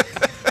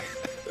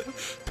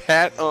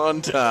 Pat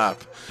on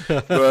top.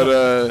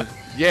 But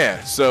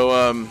yeah,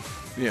 so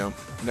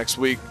next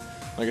week,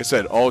 like I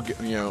said, all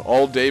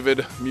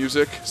David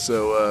music.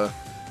 So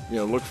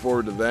look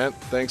forward to that.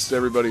 Thanks to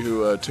everybody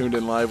who tuned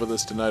in live with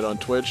us tonight on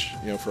Twitch.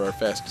 For our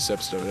fastest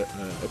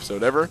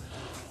episode ever.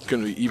 It's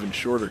going to be even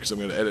shorter because I'm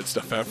going to edit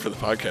stuff out for the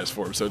podcast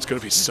form, so it's going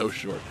to be so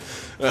short.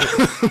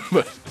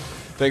 But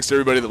thanks to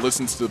everybody that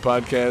listens to the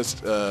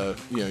podcast.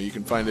 You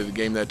can find it at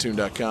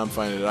GameThatTune.com,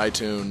 find it at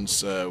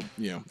iTunes,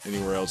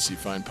 anywhere else you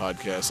find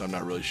podcasts. I'm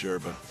not really sure,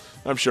 but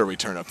I'm sure we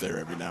turn up there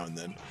every now and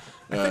then.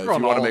 If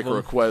you want to make a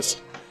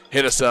request,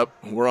 hit us up.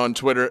 We're on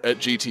Twitter at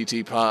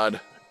GTTPod.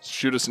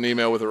 Shoot us an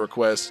email with a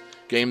request,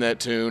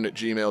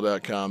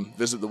 GameThatTune@gmail.com.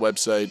 Visit the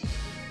website.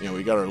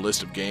 We got our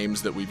list of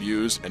games that we've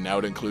used, and now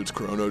it includes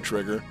Chrono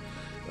Trigger.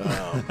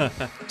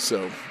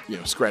 So,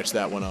 scratch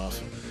that one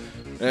off.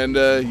 And,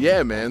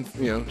 man,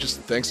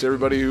 just thanks to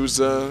everybody who's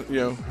a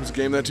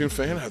Game That Tune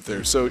fan out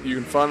there. So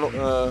you can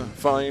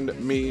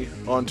find me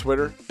on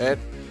Twitter at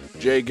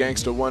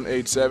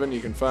JGangsta187.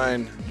 You can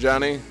find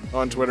Johnny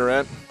on Twitter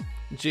at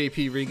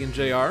JP Regan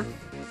JR.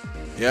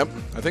 Yep,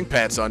 I think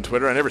Pat's on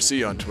Twitter. I never see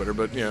you on Twitter,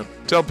 but,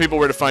 tell people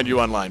where to find you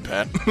online,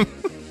 Pat.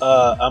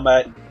 I'm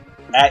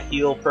at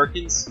Heel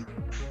Perkins.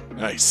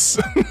 Nice.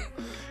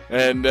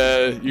 And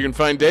you can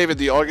find David,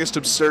 the August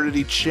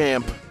Absurdity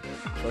Champ,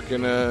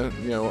 fucking,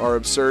 our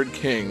absurd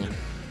king,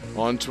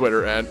 on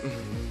Twitter at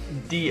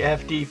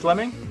DFD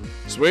Fleming.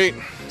 Sweet.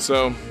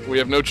 So we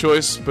have no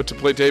choice but to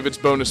play David's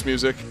bonus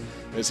music,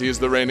 as he is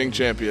the reigning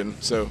champion.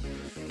 So,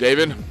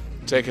 David,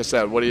 take us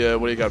out. What do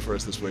you got for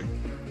us this week?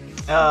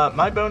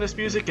 My bonus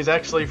music is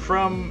actually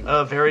from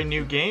a very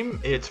new game.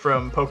 It's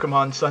from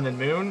Pokemon Sun and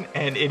Moon,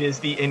 and it is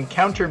the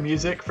encounter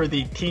music for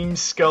the Team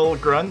Skull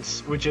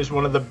Grunts, which is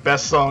one of the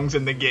best songs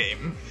in the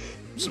game.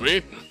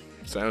 Sweet.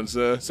 Sounds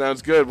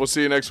good. We'll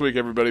see you next week,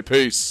 everybody.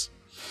 Peace.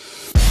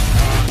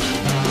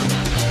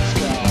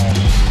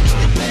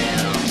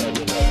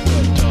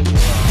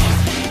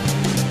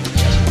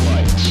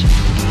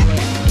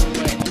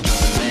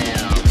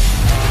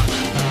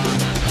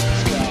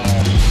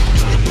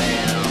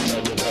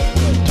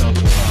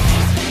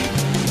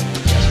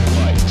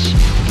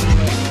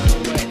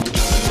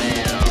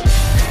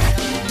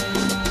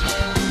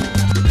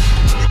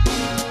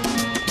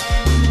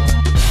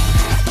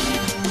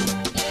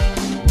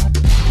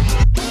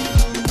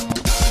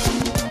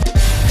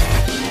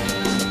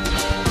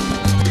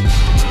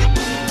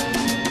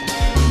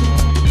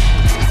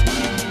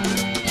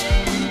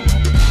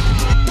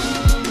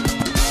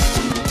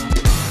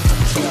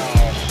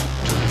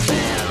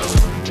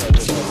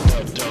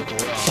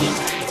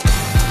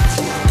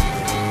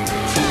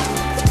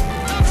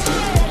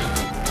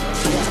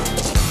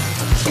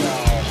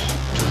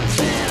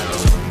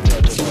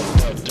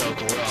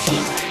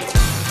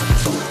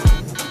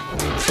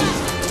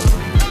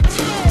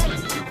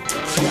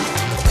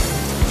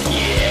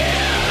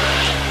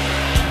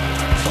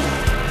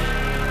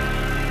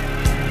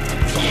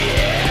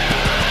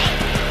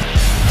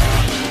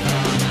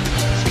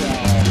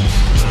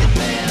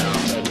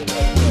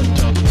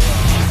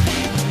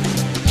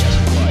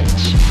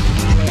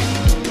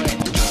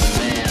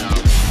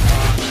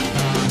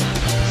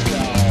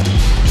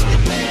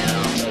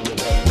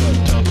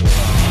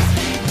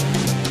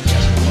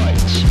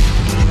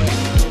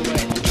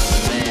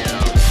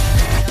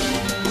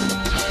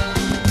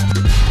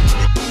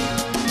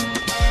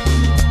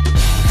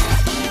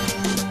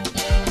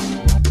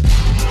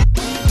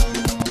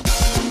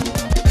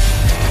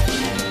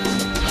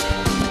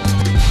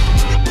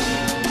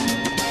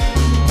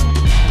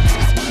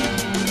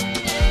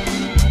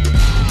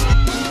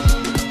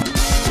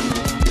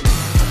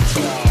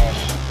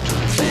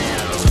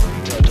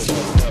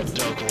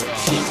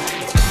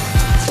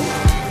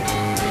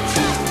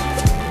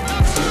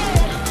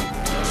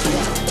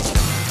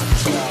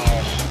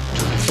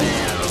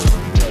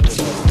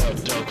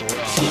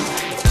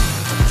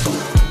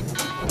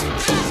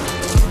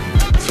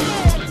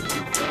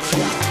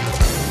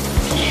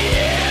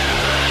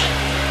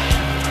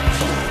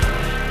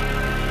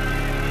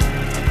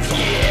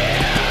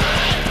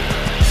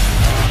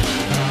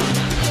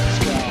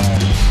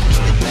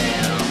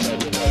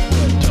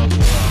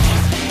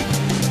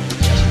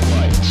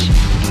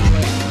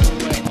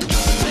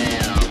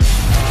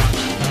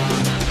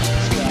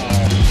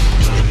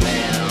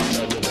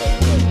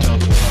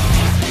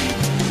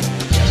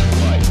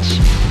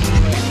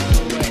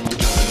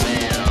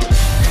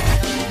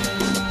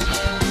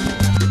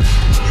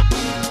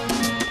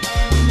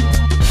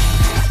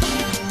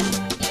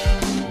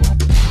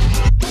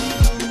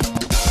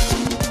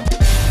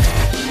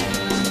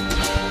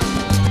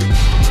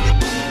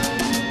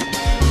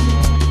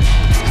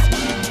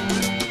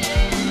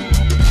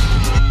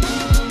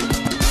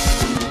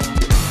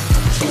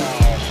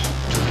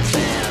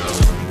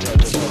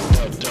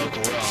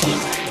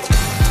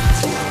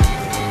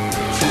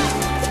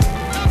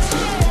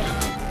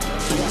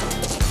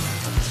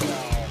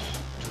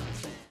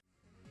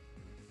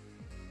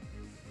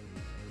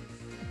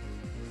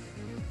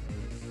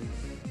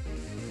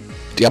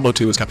 Diablo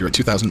 2 is copyright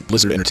 2000,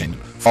 Blizzard Entertainment.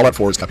 Fallout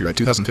 4 is copyright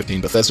 2015,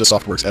 Bethesda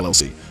Softworks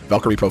LLC.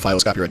 Valkyrie Profile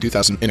is copyright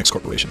 2000, Enix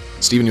Corporation.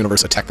 Steven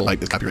Universe Attack the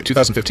Light is copyright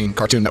 2015,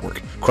 Cartoon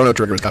Network. Chrono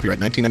Trigger is copyright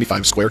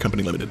 1995, Square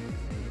Company Limited.